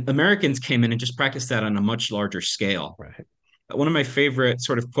 And Americans came in and just practiced that on a much larger scale. Right. One of my favorite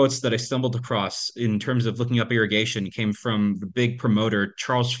sort of quotes that I stumbled across in terms of looking up irrigation came from the big promoter,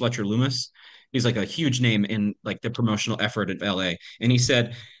 Charles Fletcher Loomis. He's like a huge name in like the promotional effort of LA. And he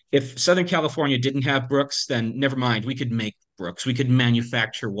said, if Southern California didn't have brooks, then never mind, we could make brooks. We could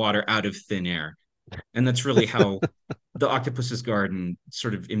manufacture water out of thin air. And that's really how the Octopus's Garden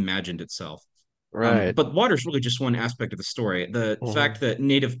sort of imagined itself. Right. But water is really just one aspect of the story. The fact Hmm. that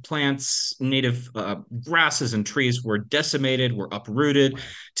native plants, native grasses and trees were decimated, were uprooted Right.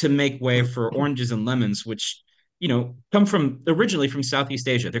 to make way for oranges and lemons, which come from originally from Southeast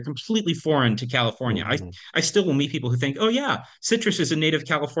Asia. They're completely foreign to California. I Hmm. I still will meet people who think, oh yeah, citrus is a native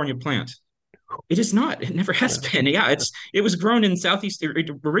California plant. It is not. It never has No. been. Yeah, it was grown in Southeast. It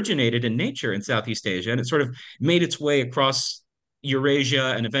originated in nature in Southeast Asia, and it sort of made its way across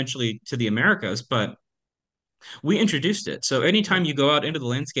Eurasia and eventually to the Americas. But we introduced it. So Yeah. anytime you go out into the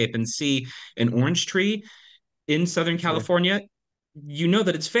landscape and see an orange tree in Southern Yeah. California, you know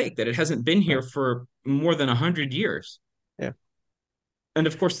that it's fake, that it hasn't been here Right. for more than 100 years. Yeah. And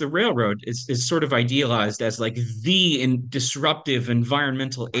of course, the railroad is sort of idealized as like disruptive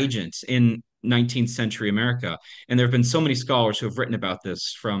environmental agent in 19th century America. And there have been so many scholars who have written about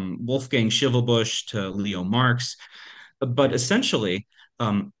this, from Wolfgang Schivelbusch to Leo Marx. But Right. essentially,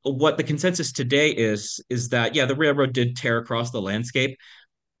 what the consensus today is that, yeah, the railroad did tear across the landscape,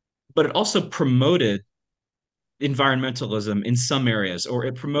 but it also promoted environmentalism in some areas, or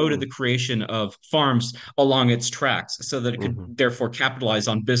it promoted Mm. the creation of farms along its tracks so that it could Hmm. therefore capitalize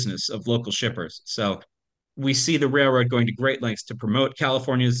on business of local shippers. So we see the railroad going to great lengths to promote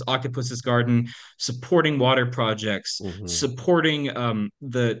California's Octopus's Garden, supporting water projects, Hmm. supporting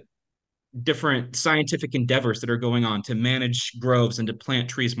the different scientific endeavors that are going on to manage groves and to plant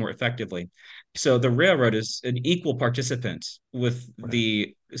trees more effectively. So the railroad is an equal participant with Right.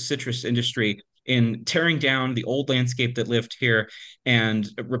 the citrus industry in tearing down the old landscape that lived here and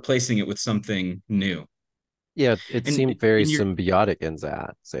replacing it with something new. Yeah, it And seemed very in your symbiotic in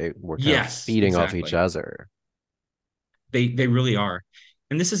that. They were kind of yes, feeding off each exactly. other. They really are.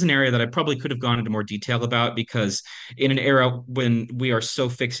 And this is an area that I probably could have gone into more detail about, because in an era when we are so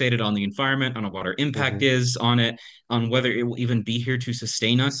fixated on the environment, on what our impact Hmm. is on it, on whether it will even be here to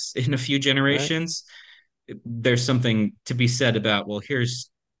sustain us in a few Right. generations, there's something to be said about, well, here's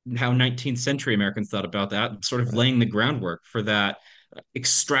how 19th century Americans thought about that, sort of Right. laying the groundwork for that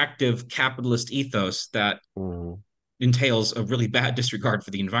extractive capitalist ethos that Hmm. entails a really bad disregard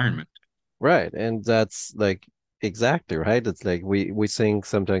for the environment. Right. And that's like exactly right. It's like we think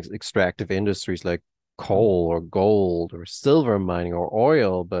sometimes extractive industries like coal or gold or silver mining or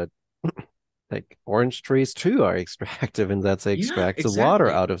oil, but like orange trees too are extractive, and that's they Yeah, extract the water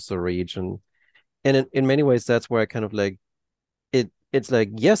exactly. out of the region. And in many ways, that's where I kind of like it's like,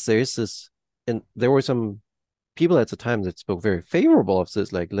 yes, there is this, and there were some people at the time that spoke very favorable of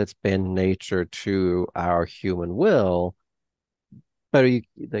this, like, let's bend nature to our human will. But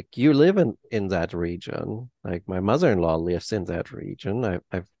you live in that region. Like my mother-in-law lives in that region.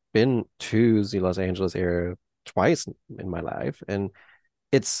 I've been to the Los Angeles area twice in my life, and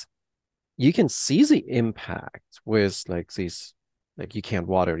it's you can see the impact with like these, like you can't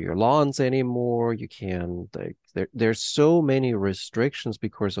water your lawns anymore. You can like there's so many restrictions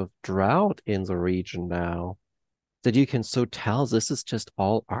because of drought in the region now. that you can so tell this is just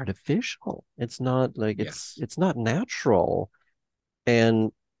all artificial. It's not like Yes. it's not natural.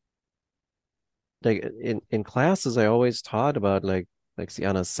 And like in classes, I always taught about like the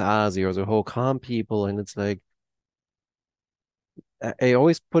Anasazi or the Hokan people, and it's like I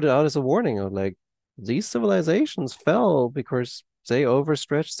always put it out as a warning of like these civilizations fell because they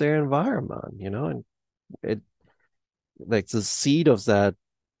overstretched their environment, and it like the seed of that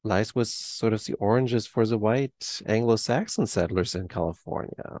lies with sort of the oranges for the white Anglo-Saxon settlers in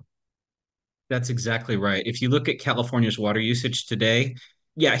California. That's exactly right. If you look at California's water usage today,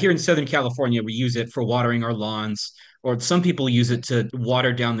 yeah, here in Southern California, we use it for watering our lawns, or some people use it to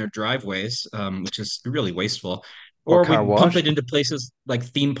water down their driveways, which is really wasteful. Or Or car we pump wash, it into places like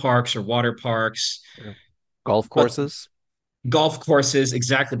theme parks or water parks. golf But courses. golf courses,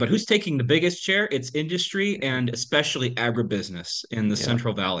 exactly. But who's taking the biggest share? It's industry and especially agribusiness in the Yeah,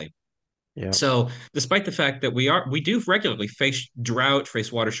 Central Valley. yeah, So, despite the fact that we do regularly face drought,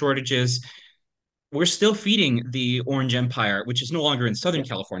 face water shortages, we're still feeding the Orange Empire, which is no longer in Southern yeah,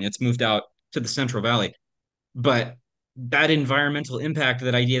 California. It's moved out to the Central Valley. But that environmental impact,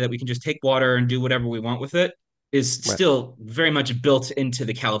 that idea that we can just take water and do whatever we want with it, is right. still very much built into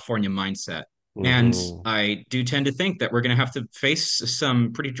the California mindset. And Hmm. I do tend to think that we're going to have to face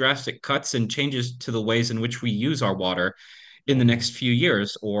some pretty drastic cuts and changes to the ways in which we use our water in the Hmm. next few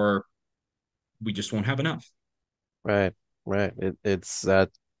years, or we just won't have enough. Right, right. It's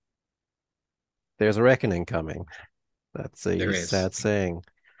that there's a reckoning coming. That's There a is. sad saying.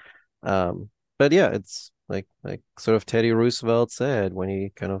 But yeah, it's like sort of Teddy Roosevelt said when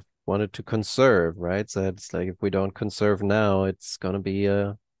he kind of wanted to conserve, right? Said it's like if we don't conserve now, it's gonna be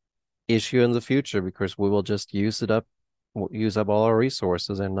a issue in the future because we will just use up all our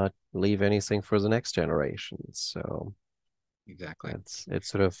resources and not leave anything for the next generation. So Exactly. it's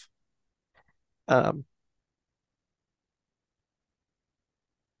sort of um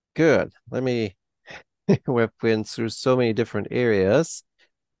good. Let me we've been through so many different areas.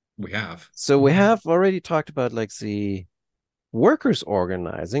 We have. So we have already talked about like the workers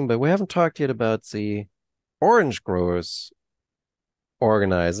organizing, but we haven't talked yet about the orange growers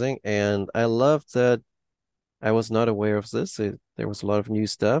organizing. And I love that I was not aware of this. There was a lot of new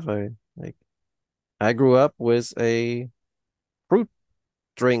stuff. Like I grew up with a fruit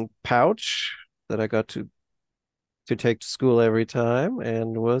drink pouch that I got to take to school every time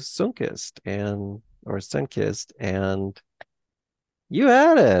and was Sunkist and or Sunkist and you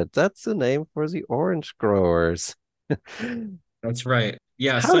had it. That's the name for the orange growers. That's right.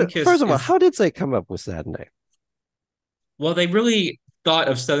 Yeah, First Sunkist of all, is, how did they come up with that name? well, they really thought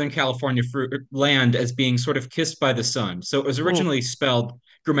of Southern California fruit land as being sort of kissed by the sun. So it was Hmm. originally spelled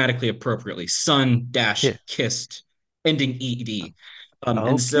grammatically appropriately, sun dash Yeah. kissed, ending ed.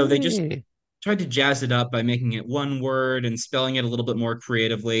 And so they just Okay. tried to jazz it up by making it one word and spelling it a little bit more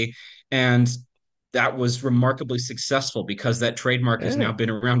creatively. And that was remarkably successful because that trademark has now Yeah. been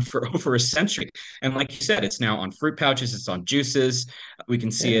around for over a century. And like you said, it's now on fruit pouches, it's on juices. We can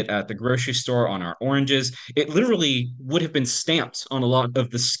see Yeah. it at the grocery store on our oranges. It literally would have been stamped on a lot of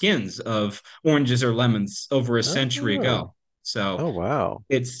the skins of oranges or lemons over a century ago. Oh. So Oh wow.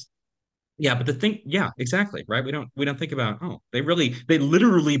 it's yeah, but the thing, yeah, exactly, right? We don't think about, oh, they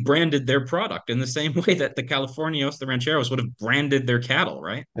literally branded their product in the same way that the Californios, the rancheros would have branded their cattle,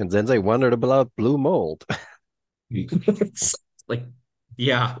 right? And then they wondered about blue mold. It's like,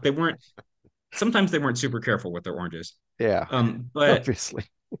 yeah, they weren't. Sometimes they weren't super careful with their oranges. Yeah, Um, but obviously.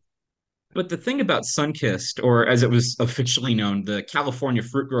 but the thing about Sunkist, or as it was officially known, the California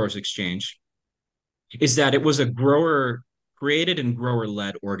Fruit Growers Exchange, is that it was a grower created and grower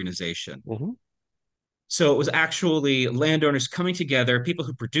led organization. Hmm. So it was actually landowners coming together, people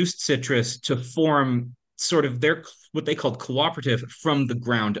who produced citrus to form sort of their what they called cooperative from the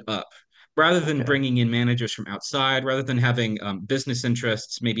ground up. Rather than Okay. bringing in managers from outside, rather than having business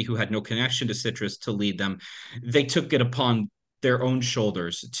interests, maybe who had no connection to citrus to lead them, they took it upon their own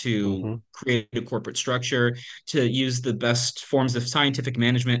shoulders to Hmm. create a corporate structure, to use the best forms of scientific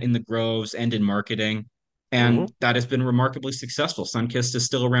management in the groves and in marketing. Hmm. And that has been remarkably successful. Sunkist is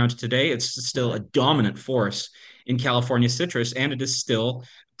still around today. It's still a Right. dominant force in California citrus, and it is still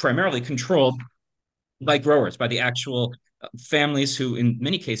primarily controlled by growers, by the actual families who, in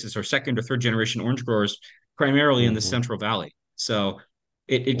many cases, are second or third generation orange growers, primarily in the Hmm. Central Valley. So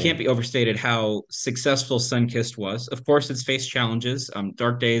it Yeah. can't be overstated how successful Sunkist was. Of course, it's faced challenges,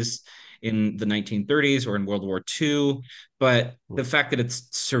 dark days in the 1930s or in World War II, but the fact that it's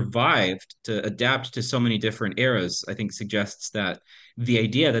survived to adapt to so many different eras, I think suggests that the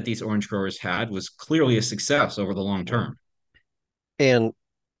idea that these orange growers had was clearly a success over the long Yeah. term. And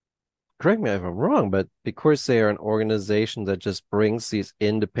correct me if I'm wrong, but because they are an organization that just brings these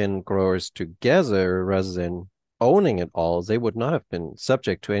independent growers together rather than owning it all, they would not have been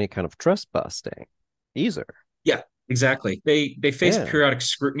subject to any kind of trust busting either. Yeah, exactly. They faced Yeah. periodic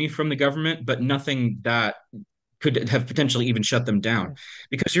scrutiny from the government, but nothing that could have potentially even shut them down. Yeah.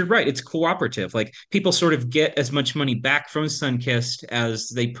 Because you're right, it's cooperative. Like people sort of get as much money back from Sunkist as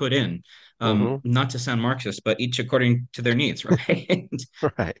they put in. Mm-hmm. Not to sound Marxist, but each according to their needs, right?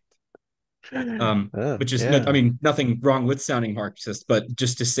 Right. Oh, Which is, I yeah. mean, nothing wrong with sounding Marxist, but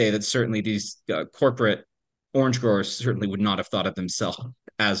just to say that certainly these corporate orange growers certainly would not have thought of themselves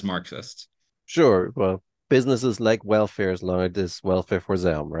as Marxists. Sure. Well, businesses like welfare as long as it's welfare for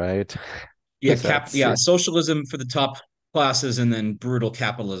them, right? Yeah, That's socialism for the top classes and then brutal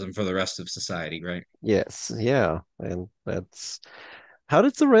capitalism for the rest of society, right? yes, yeah. And that's how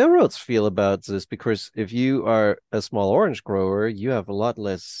did the railroads feel about this? Because if you are a small orange grower, you have a lot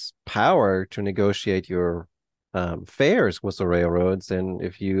less power to negotiate your fares with the railroads than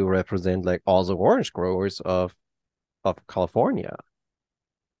if you represent like all the orange growers of California.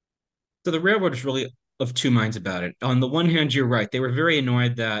 So the railroad is really of two minds about it. On the one hand, you're right. They were very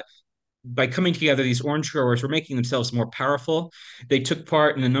annoyed that by coming together, these orange growers were making themselves more powerful. They took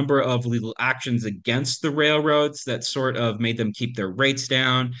part in a number of legal actions against the railroads that sort of made them keep their rates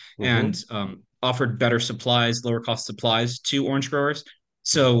down Mm-hmm. and offered better supplies, lower cost supplies to orange growers.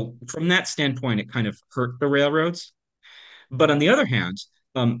 So, from that standpoint, it kind of hurt the railroads. But on the other hand,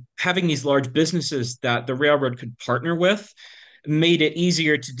 having these large businesses that the railroad could partner with made it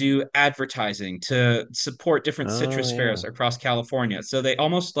easier to do advertising to support different Oh citrus fairs yeah. across California. So they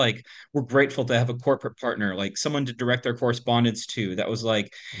almost like were grateful to have a corporate partner, like someone to direct their correspondence to. That was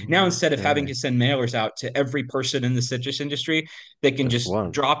like now instead of having Okay. to send mailers out to every person in the citrus industry, they can Just just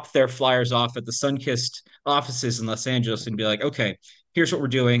one. drop their flyers off at the Sunkist offices in Los Angeles and be like, okay, here's what we're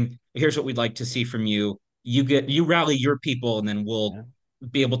doing. Here's what we'd like to see from you. You rally your people, and then we'll Yeah.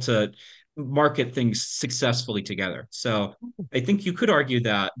 be able to market things successfully together. So I think you could argue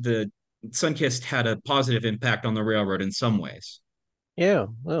that the Sunkist had a positive impact on the railroad in some ways. Yeah.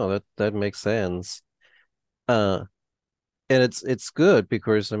 No, that makes sense. Uh, and it's good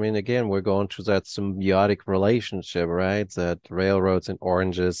because I mean, again, we're going to that symbiotic relationship, right? That railroads and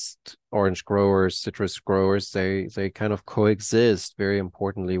orange growers, citrus growers, they kind of coexist very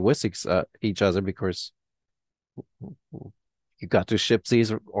importantly with each other because you got to ship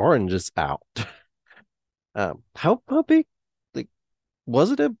these oranges out. How big like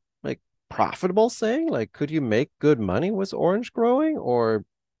was it a like profitable thing? Like, could you make good money with orange growing, or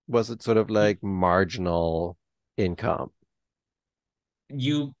was it sort of like marginal income?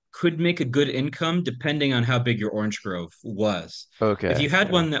 You could make a good income depending on how big your orange grove was. If Okay, you had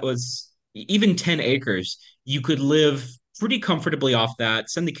yeah, one that was even 10 acres, you could live pretty comfortably off that,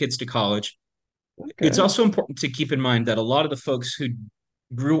 send the kids to college. It's okay, also important to keep in mind that a lot of the folks who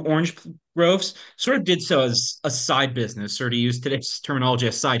grew orange groves sort of did so as a side business, or to use today's terminology,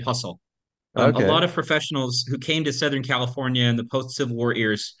 a side hustle. A okay, lot of professionals who came to Southern California in the post Civil War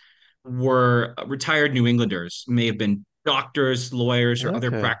years were retired New Englanders, may have been doctors, lawyers, or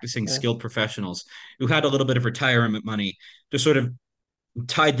other okay, practicing yeah, skilled professionals who had a little bit of retirement money to sort of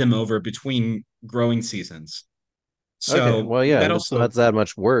tide them over between growing seasons. okay. So Well, yeah, that and it's not also that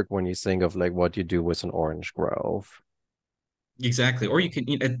much work when you think of like what you do with an orange grove. exactly, or you Mm,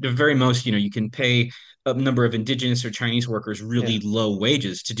 can at the very most, you can pay a number of indigenous or Chinese workers yeah, really low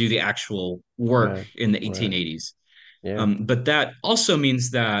wages to do the actual work right, in the right, 1880s. yeah, But that also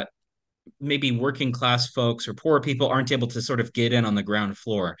means that maybe working class folks or poor people aren't able to sort of get in on the ground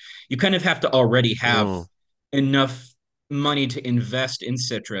floor. You kind of have to already have mm, enough money to invest in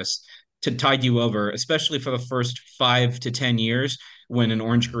citrus to tide you over, especially for the first 5 to 10 years when an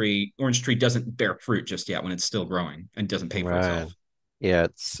orange tree doesn't bear fruit just yet, when it's still growing and doesn't pay for right. itself. Yeah,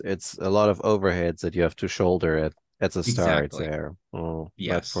 it's a lot of overheads that you have to shoulder at the start Exactly. there.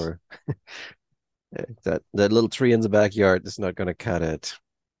 But Yes. for that little tree in the backyard is not going to cut it.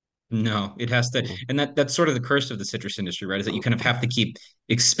 No, it has to, Mm, and that's sort of the curse of the citrus industry, right? Is that you kind of have to keep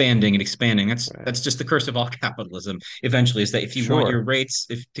expanding and expanding. right. That's just the curse of all capitalism. Eventually, is that if you want your Sure. rates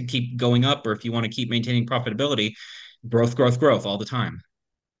to keep going up, or if you want to keep maintaining profitability, growth, growth, growth all the time.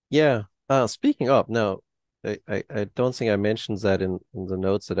 Yeah. Speaking of, no, I don't think I mentioned that in the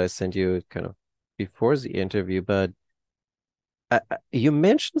notes that I sent you kind of before the interview, but you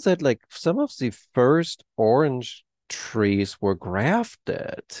mentioned that like some of the first orange trees were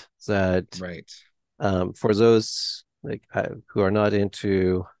grafted. That Right. for those like who are not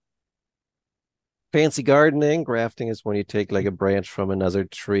into fancy gardening, grafting is when you take like a branch from another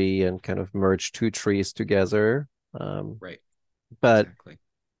tree and kind of merge two trees together. Um, Right. but Exactly.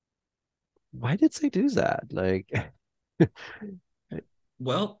 why did they do that? Like,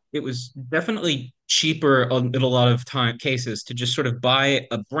 Well, it was definitely cheaper in a lot of time cases to just sort of buy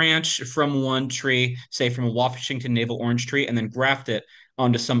a branch from one tree, say from a Washington navel orange tree, and then graft it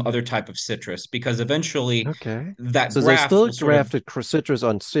onto some other type of citrus, because eventually okay. that So they graft still will sort of grafted citrus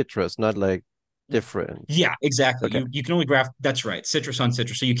on citrus, not like different. yeah, exactly. Okay. You can only graft, that's right, citrus on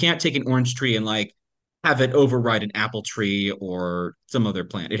citrus. So you can't take an orange tree and like have it override an apple tree or some other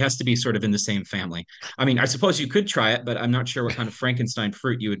plant. It has to be sort of in the same family. I mean, I suppose you could try it, but I'm not sure what kind of Frankenstein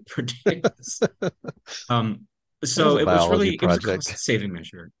fruit you would produce. Um, There's so a biology it was a project. cost saving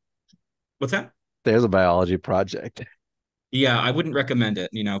measure. What's that? There's a biology project. Yeah, I wouldn't recommend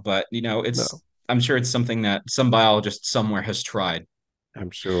it, but No, I'm sure it's something that some biologist somewhere has tried.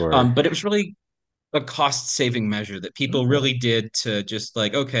 I'm sure. But it was really a cost saving measure that people Okay. really did to just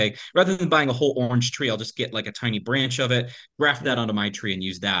like, okay, rather than buying a whole orange tree, I'll just get like a tiny branch of it, graft that Yeah. onto my tree and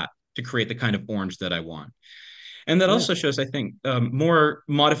use that to create the kind of orange that I want. And that Yeah. also shows, I think, more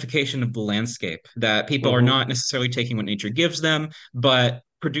modification of the landscape, that people are Mm-hmm. not necessarily taking what nature gives them, but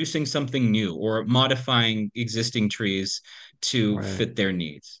producing something new or modifying existing trees to Right. fit their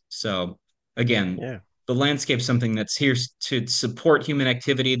needs. So, again, Yeah. the landscape is something that's here to support human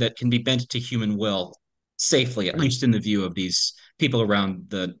activity that can be bent to human will safely, at least in the view of these people around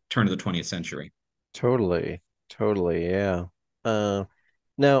the turn of the 20th century. Totally. Totally. Yeah. Uh,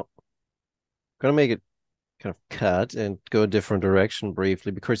 Now, gonna make it kind of cut and go a different direction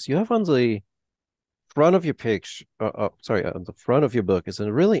briefly because you have on the front of your picture, sorry, on the front of your book is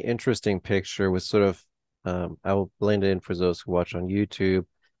a really interesting picture with sort of, I will blend it in for those who watch on YouTube,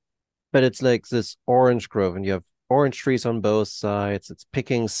 but it's like this orange grove and you have orange trees on both sides. It's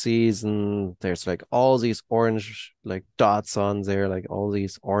picking season. There's like all these orange like dots on there, like all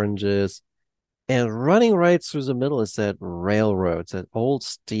these oranges. And running right through the middle is that railroad, that old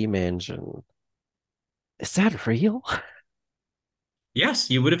steam engine. Is that real? Yes,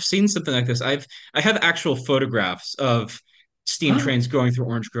 you would have seen something like this. I have actual photographs of steam Huh? trains going through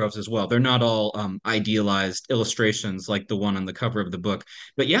orange groves as well. They're not all idealized illustrations like the one on the cover of the book.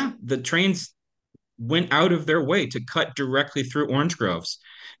 But yeah, the trains went out of their way to cut directly through orange groves.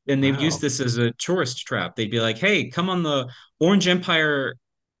 And they've used Wow. this as a tourist trap. They'd be like, hey, come on the Orange Empire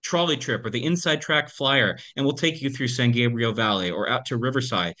trolley trip or the inside track flyer, and we'll take you through San Gabriel Valley or out to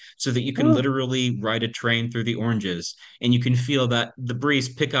Riverside so that you can Huh. literally ride a train through the oranges and you can feel that the breeze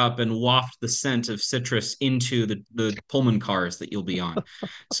pick up and waft the scent of citrus into the Pullman cars that you'll be on.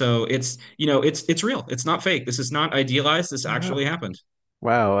 So it's real. It's not fake. This is not idealized. This actually Wow. happened.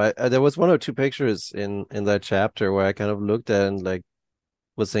 Wow. There was one or two pictures in that chapter where I kind of looked at and like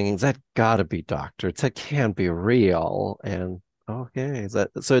was thinking that gotta be doctored. That can't be real. And okay, is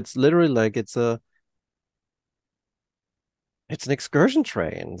that so? It's literally like it's an excursion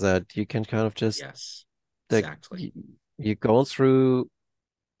train that you can kind of just Yes, like exactly. you go through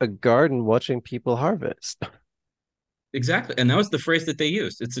a garden watching people harvest. Exactly. And that was the phrase that they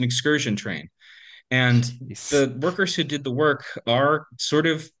used. It's an excursion train. And Jeez. the workers who did the work are sort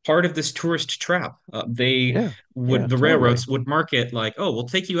of part of this tourist trap. Yeah, yeah, The totally. railroads would market like, oh, we'll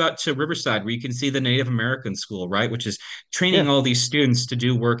take you out to Riverside where you can see the Native American school, right? Which is training Yeah, all these students to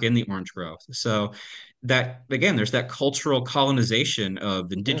do work in the orange grove. So that, again, there's that cultural colonization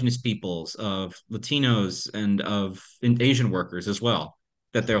of yeah. indigenous peoples, of Latinos, and of Asian workers as well,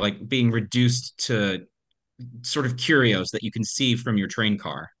 that they're like being reduced to sort of curios that you can see from your train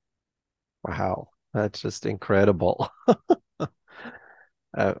car. Wow, that's just incredible.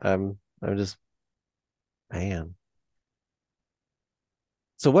 I'm just man.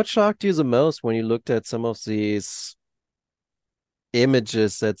 So what shocked you the most when you looked at some of these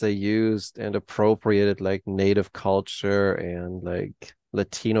images that they used and appropriated like native culture and like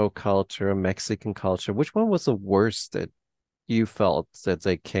Latino culture, Mexican culture? Which one was the worst that you felt that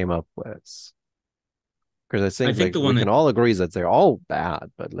they came up with? Because I I think think like the we one can that all agree that they're all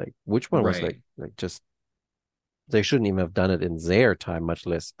bad, but like which one was right, like just they shouldn't even have done it in their time, much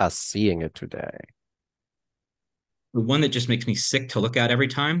less us seeing it today. the one that just makes me sick to look at every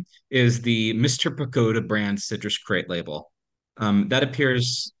time is the Mr. Pagoda brand citrus crate label. That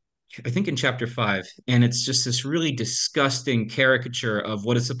appears, I think, in chapter 5, and it's just this really disgusting caricature of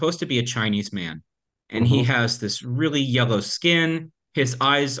what is supposed to be a Chinese man. And he Hmm. has this really yellow skin. His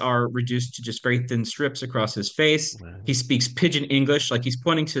eyes are reduced to just very thin strips across his face. He speaks pidgin English, like he's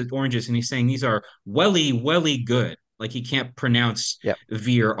pointing to oranges and he's saying these are welly, welly good. Like he can't pronounce Yep.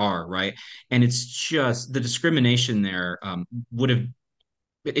 V or R, right? And it's just the discrimination there would have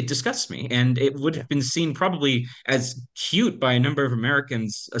it disgusts me, and it would Yeah. have been seen probably as cute by a number of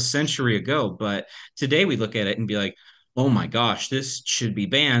Americans a century ago, but today we look at it and be like, oh my gosh, this should be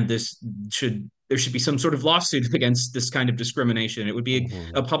banned. There should be some sort of lawsuit against this kind of discrimination. It would be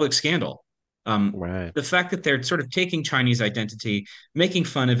a Hmm. public scandal. Um, Right. the fact that they're sort of taking Chinese identity, making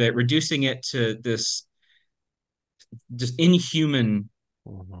fun of it, reducing it to this just inhuman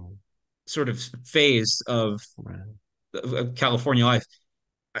Hmm. sort of phase Right. of California life,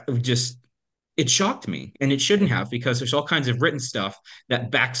 just it shocked me, and it shouldn't Yeah. have, because there's all kinds of written stuff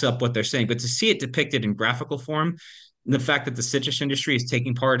that backs up what they're saying. But to see it depicted in graphical form, the fact that the citrus industry is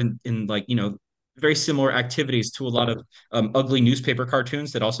taking part in like very similar activities to a lot of ugly newspaper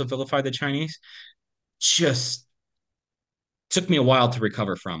cartoons that also vilify the Chinese, just took me a while to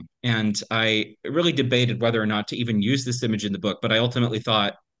recover from. And I really debated whether or not to even use this image in the book, but I ultimately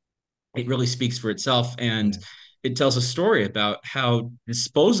thought it really speaks for itself, and Right. it tells a story about how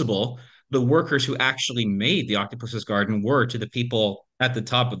disposable the workers who actually made the octopus's garden were to the people at the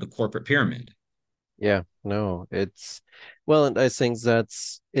top of the corporate pyramid. Yeah. No, it's well, and I think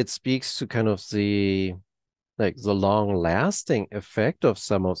that's it speaks to kind of the like the long lasting effect of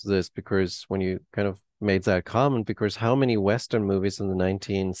some of this because when you kind of made that comment, because how many Western movies in the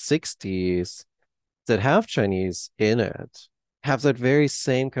 1960s that have Chinese in it have that very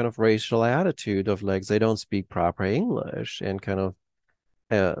same kind of racial attitude of like they don't speak proper English and kind of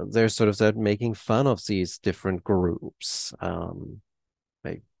there's sort of that making fun of these different groups.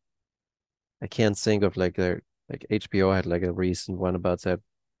 Like I can't think of like their like HBO had like a recent one about that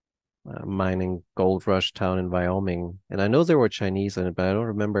mining gold rush town in Wyoming, and I know there were Chinese in it, but I don't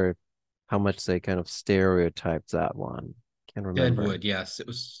remember how much they kind of stereotyped that one. Can't remember. Deadwood, yes, it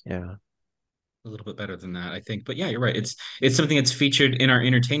was Yeah, a little bit better than that, I think. But yeah, you're right. It's something that's featured in our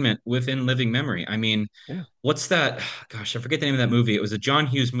entertainment within living memory. I mean, yeah, what's that? Gosh, I forget the name of that movie. It was a John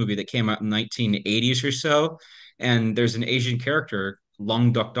Hughes movie that came out in 1980s or so, and there's an Asian character,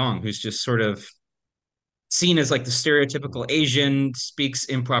 Long Duk Dong, who's just sort of seen as like the stereotypical mm, Asian, speaks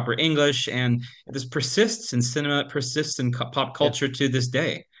improper English, and this persists in cinema, persists in pop yeah, culture to this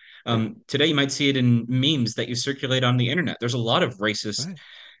day. yeah, Today, you might see it in memes that you circulate on the internet. There's a lot of racist, right,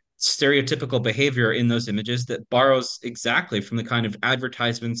 stereotypical behavior in those images that borrows exactly from the kind of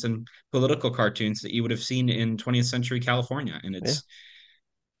advertisements and political cartoons that you would have seen in 20th century California. And yeah, it's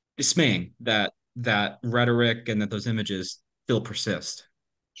dismaying that that rhetoric and that those images still persist.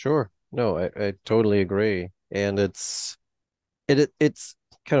 sure. No, I totally agree, and it's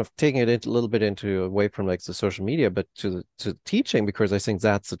kind of taking it a little bit into away from like the social media, but to teaching because I think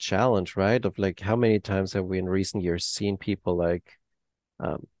that's a challenge, right? Of like how many times have we in recent years seen people like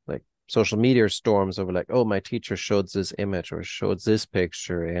social media storms over like, oh, my teacher showed this image or showed this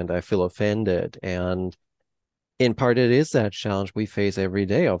picture and I feel offended. And in part, it is that challenge we face every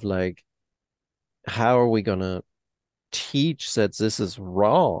day of like, how are we gonna teach that this is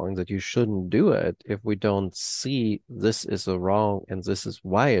wrong, that you shouldn't do it if we don't see this is a wrong and this is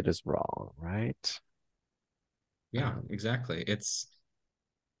why it is wrong, right? Yeah, Um, exactly. It's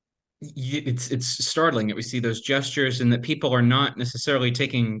startling that we see those gestures and that people are not necessarily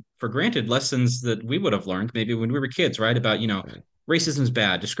taking for granted lessons that we would have learned maybe when we were kids, right? About, right. racism is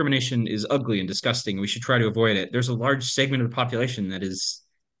bad, discrimination is ugly and disgusting. We should try to avoid it. There's a large segment of the population that is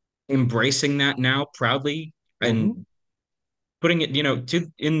embracing that now proudly Mm-hmm. and putting it, to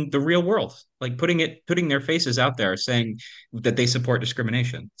in the real world, like putting their faces out there saying that they support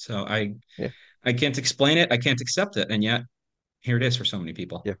discrimination. So Yeah, I can't explain it, I can't accept it, and yet here it is for so many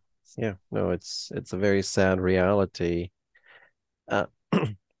people. yeah, yeah. No, it's a very sad reality. Uh, now,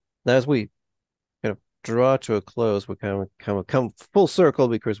 as we kind of draw to a close, we kind of come full circle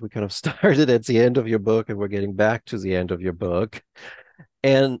because we kind of started at the end of your book and we're getting back to the end of your book.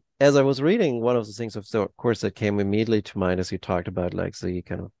 And as I was reading, one of the things, of course, that came immediately to mind as you talked about like the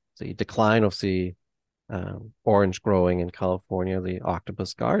kind of the decline of the orange growing in California, the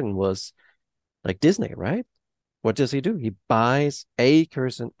octopus garden was like Disney, right? What does he do? He buys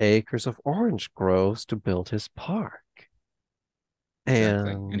acres and acres of orange groves to build his park.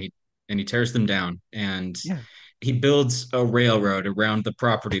 Exactly. And And he tears them down, and yeah, he builds a railroad around the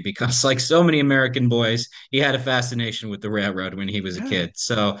property because, like so many American boys, he had a fascination with the railroad when he was a yeah. kid.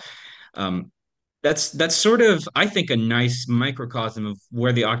 So um, that's sort of, I think, a nice microcosm of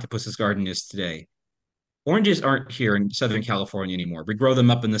where the octopus's garden is today. Oranges aren't here in Southern California anymore. We grow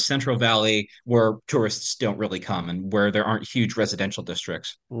them up in the Central Valley where tourists don't really come and where there aren't huge residential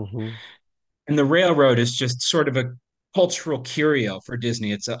districts. Mm-hmm. And the railroad is just sort of a cultural curio for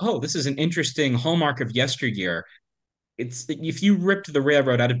Disney. It's oh, this is an interesting hallmark of yesteryear. It's if you ripped the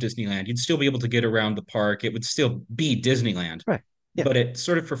railroad out of Disneyland, you'd still be able to get around the park. It would still be Disneyland. Right. Yeah. But it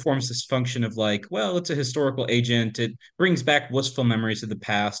sort of performs this function of like, well, it's a historical agent. It brings back wistful memories of the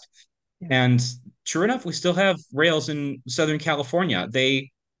past. Yeah. And sure enough, we still have rails in Southern California.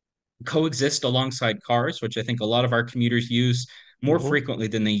 They coexist alongside cars, which I think a lot of our commuters use more Hmm. frequently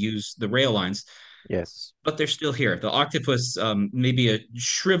than they use the rail lines, Yes. but they're still here. The Octopus may be a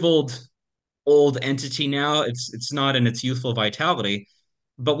shriveled old entity now. It's not in its youthful vitality,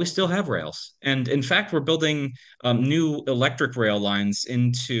 but we still have rails. And in fact, we're building new electric rail lines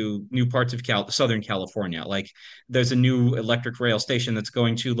into new parts of Southern California. Like there's a new electric rail station that's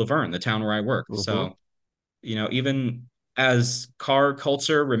going to Laverne, the town where I work. Hmm. So, even as car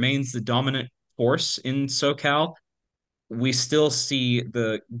culture remains the dominant force in SoCal, we still see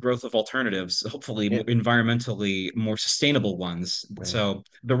the growth of alternatives, hopefully Yeah. environmentally more sustainable ones. Yeah. So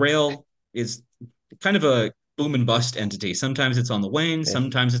the rail is kind of a boom and bust entity. Sometimes it's on the wane, Yeah.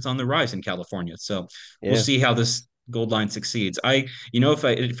 sometimes it's on the rise in California. So we'll Yeah. see how this Gold Line succeeds.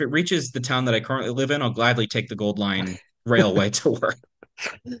 If it reaches the town that I currently live in, I'll gladly take the Gold Line railway to work.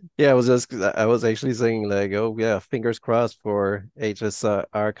 Yeah, I was actually saying like, oh yeah, fingers crossed for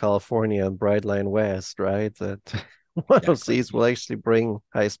HSR California and Brightline West, right? That one of Exactly. these will actually bring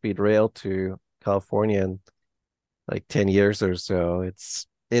high-speed rail to California in like 10 years or so.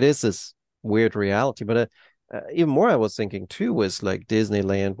 It is this weird reality, but even more I was thinking too was like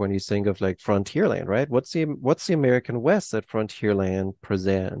Disneyland when you think of like Frontierland, right? What's the American West that Frontierland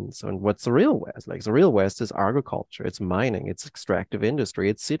presents, and what's the real West? Like the real West is agriculture, it's mining, it's extractive industry,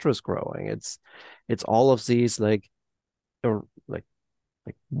 it's citrus growing, it's all of these uh,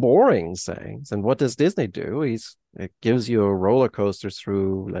 like boring things. And what does Disney do? It gives you a roller coaster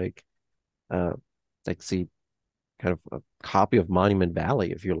through uh the kind of a copy of Monument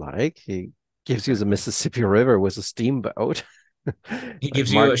Valley, if you like. He gives you the Exactly. Mississippi River with a steamboat, He like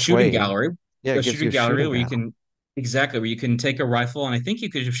gives you Mark a shooting Twain. gallery, Yeah, it a gives you shooting a gallery shooting where you gallery. can exactly where you can take a rifle, and I think you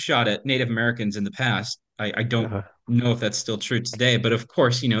could have shot at Native Americans in the past. I don't Uh, know if that's still true today, but of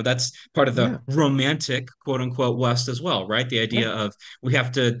course, that's part of the yeah, romantic quote unquote West as well, right? The yeah, idea of we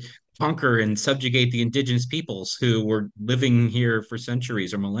have to conquer and subjugate the indigenous peoples who were living here for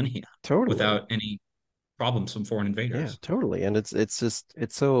centuries or millennia totally. without any problems from foreign Yeah, invaders. totally. And it's just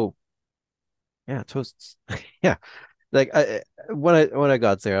it's so yeah, toast. Yeah. Like when I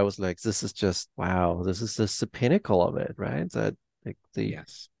got there, I was like, this is just wow, this is just the pinnacle of it, right? That like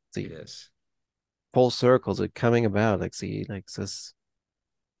Yes, the it is. full circles are coming about, like this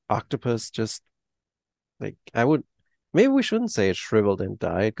octopus just like I would maybe we shouldn't say it shriveled and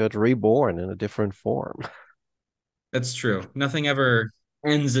died, it got reborn in a different form. That's true. Nothing ever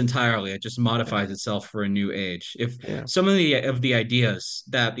ends entirely. It just Yeah. modifies itself for a new age. If Yeah. some of the ideas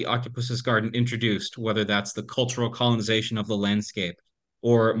that the Octopus's Garden introduced, whether that's the cultural colonization of the landscape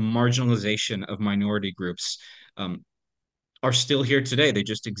or marginalization of minority groups, um, are still here today. They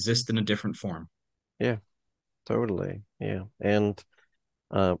just exist in a different form. Yeah, totally. Yeah. And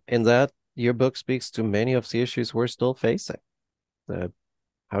in that your book speaks to many of the issues we're still facing. That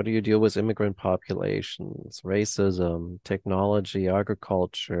how do you deal with immigrant populations, racism, technology,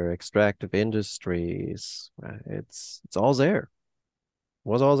 agriculture, extractive industries? It's all there. It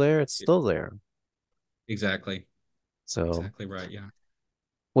was all there, it's still there. Exactly. So Exactly right. Yeah.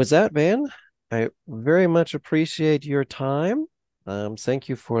 with that, Ben, I very much appreciate your time. Thank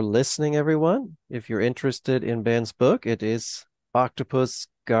you for listening, everyone. If you're interested in Ben's book, it is Octopus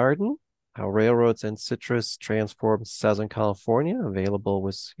Garden: How Railroads and Citrus Transformed Southern California, available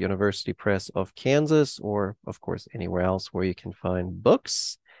with University Press of Kansas, or, of course, anywhere else where you can find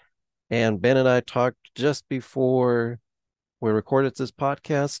books. And Ben and I talked just before we recorded this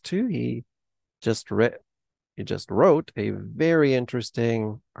podcast, too. Just read he just wrote a very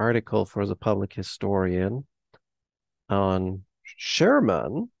interesting article for the Public Historian on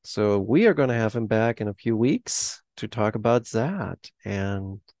Sherman. So we are going to have him back in a few weeks to talk about that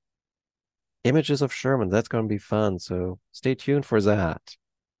and images of Sherman. That's going to be fun. So stay tuned for that.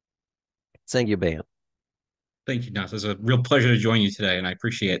 Thank you, Ben. Thank you, Nas. It's a real pleasure to join you today, and I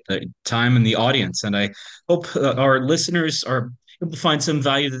appreciate the time and the audience. And I hope our listeners are able to find some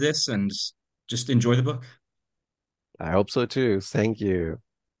value to this and just enjoy the book. I hope so too. Thank you.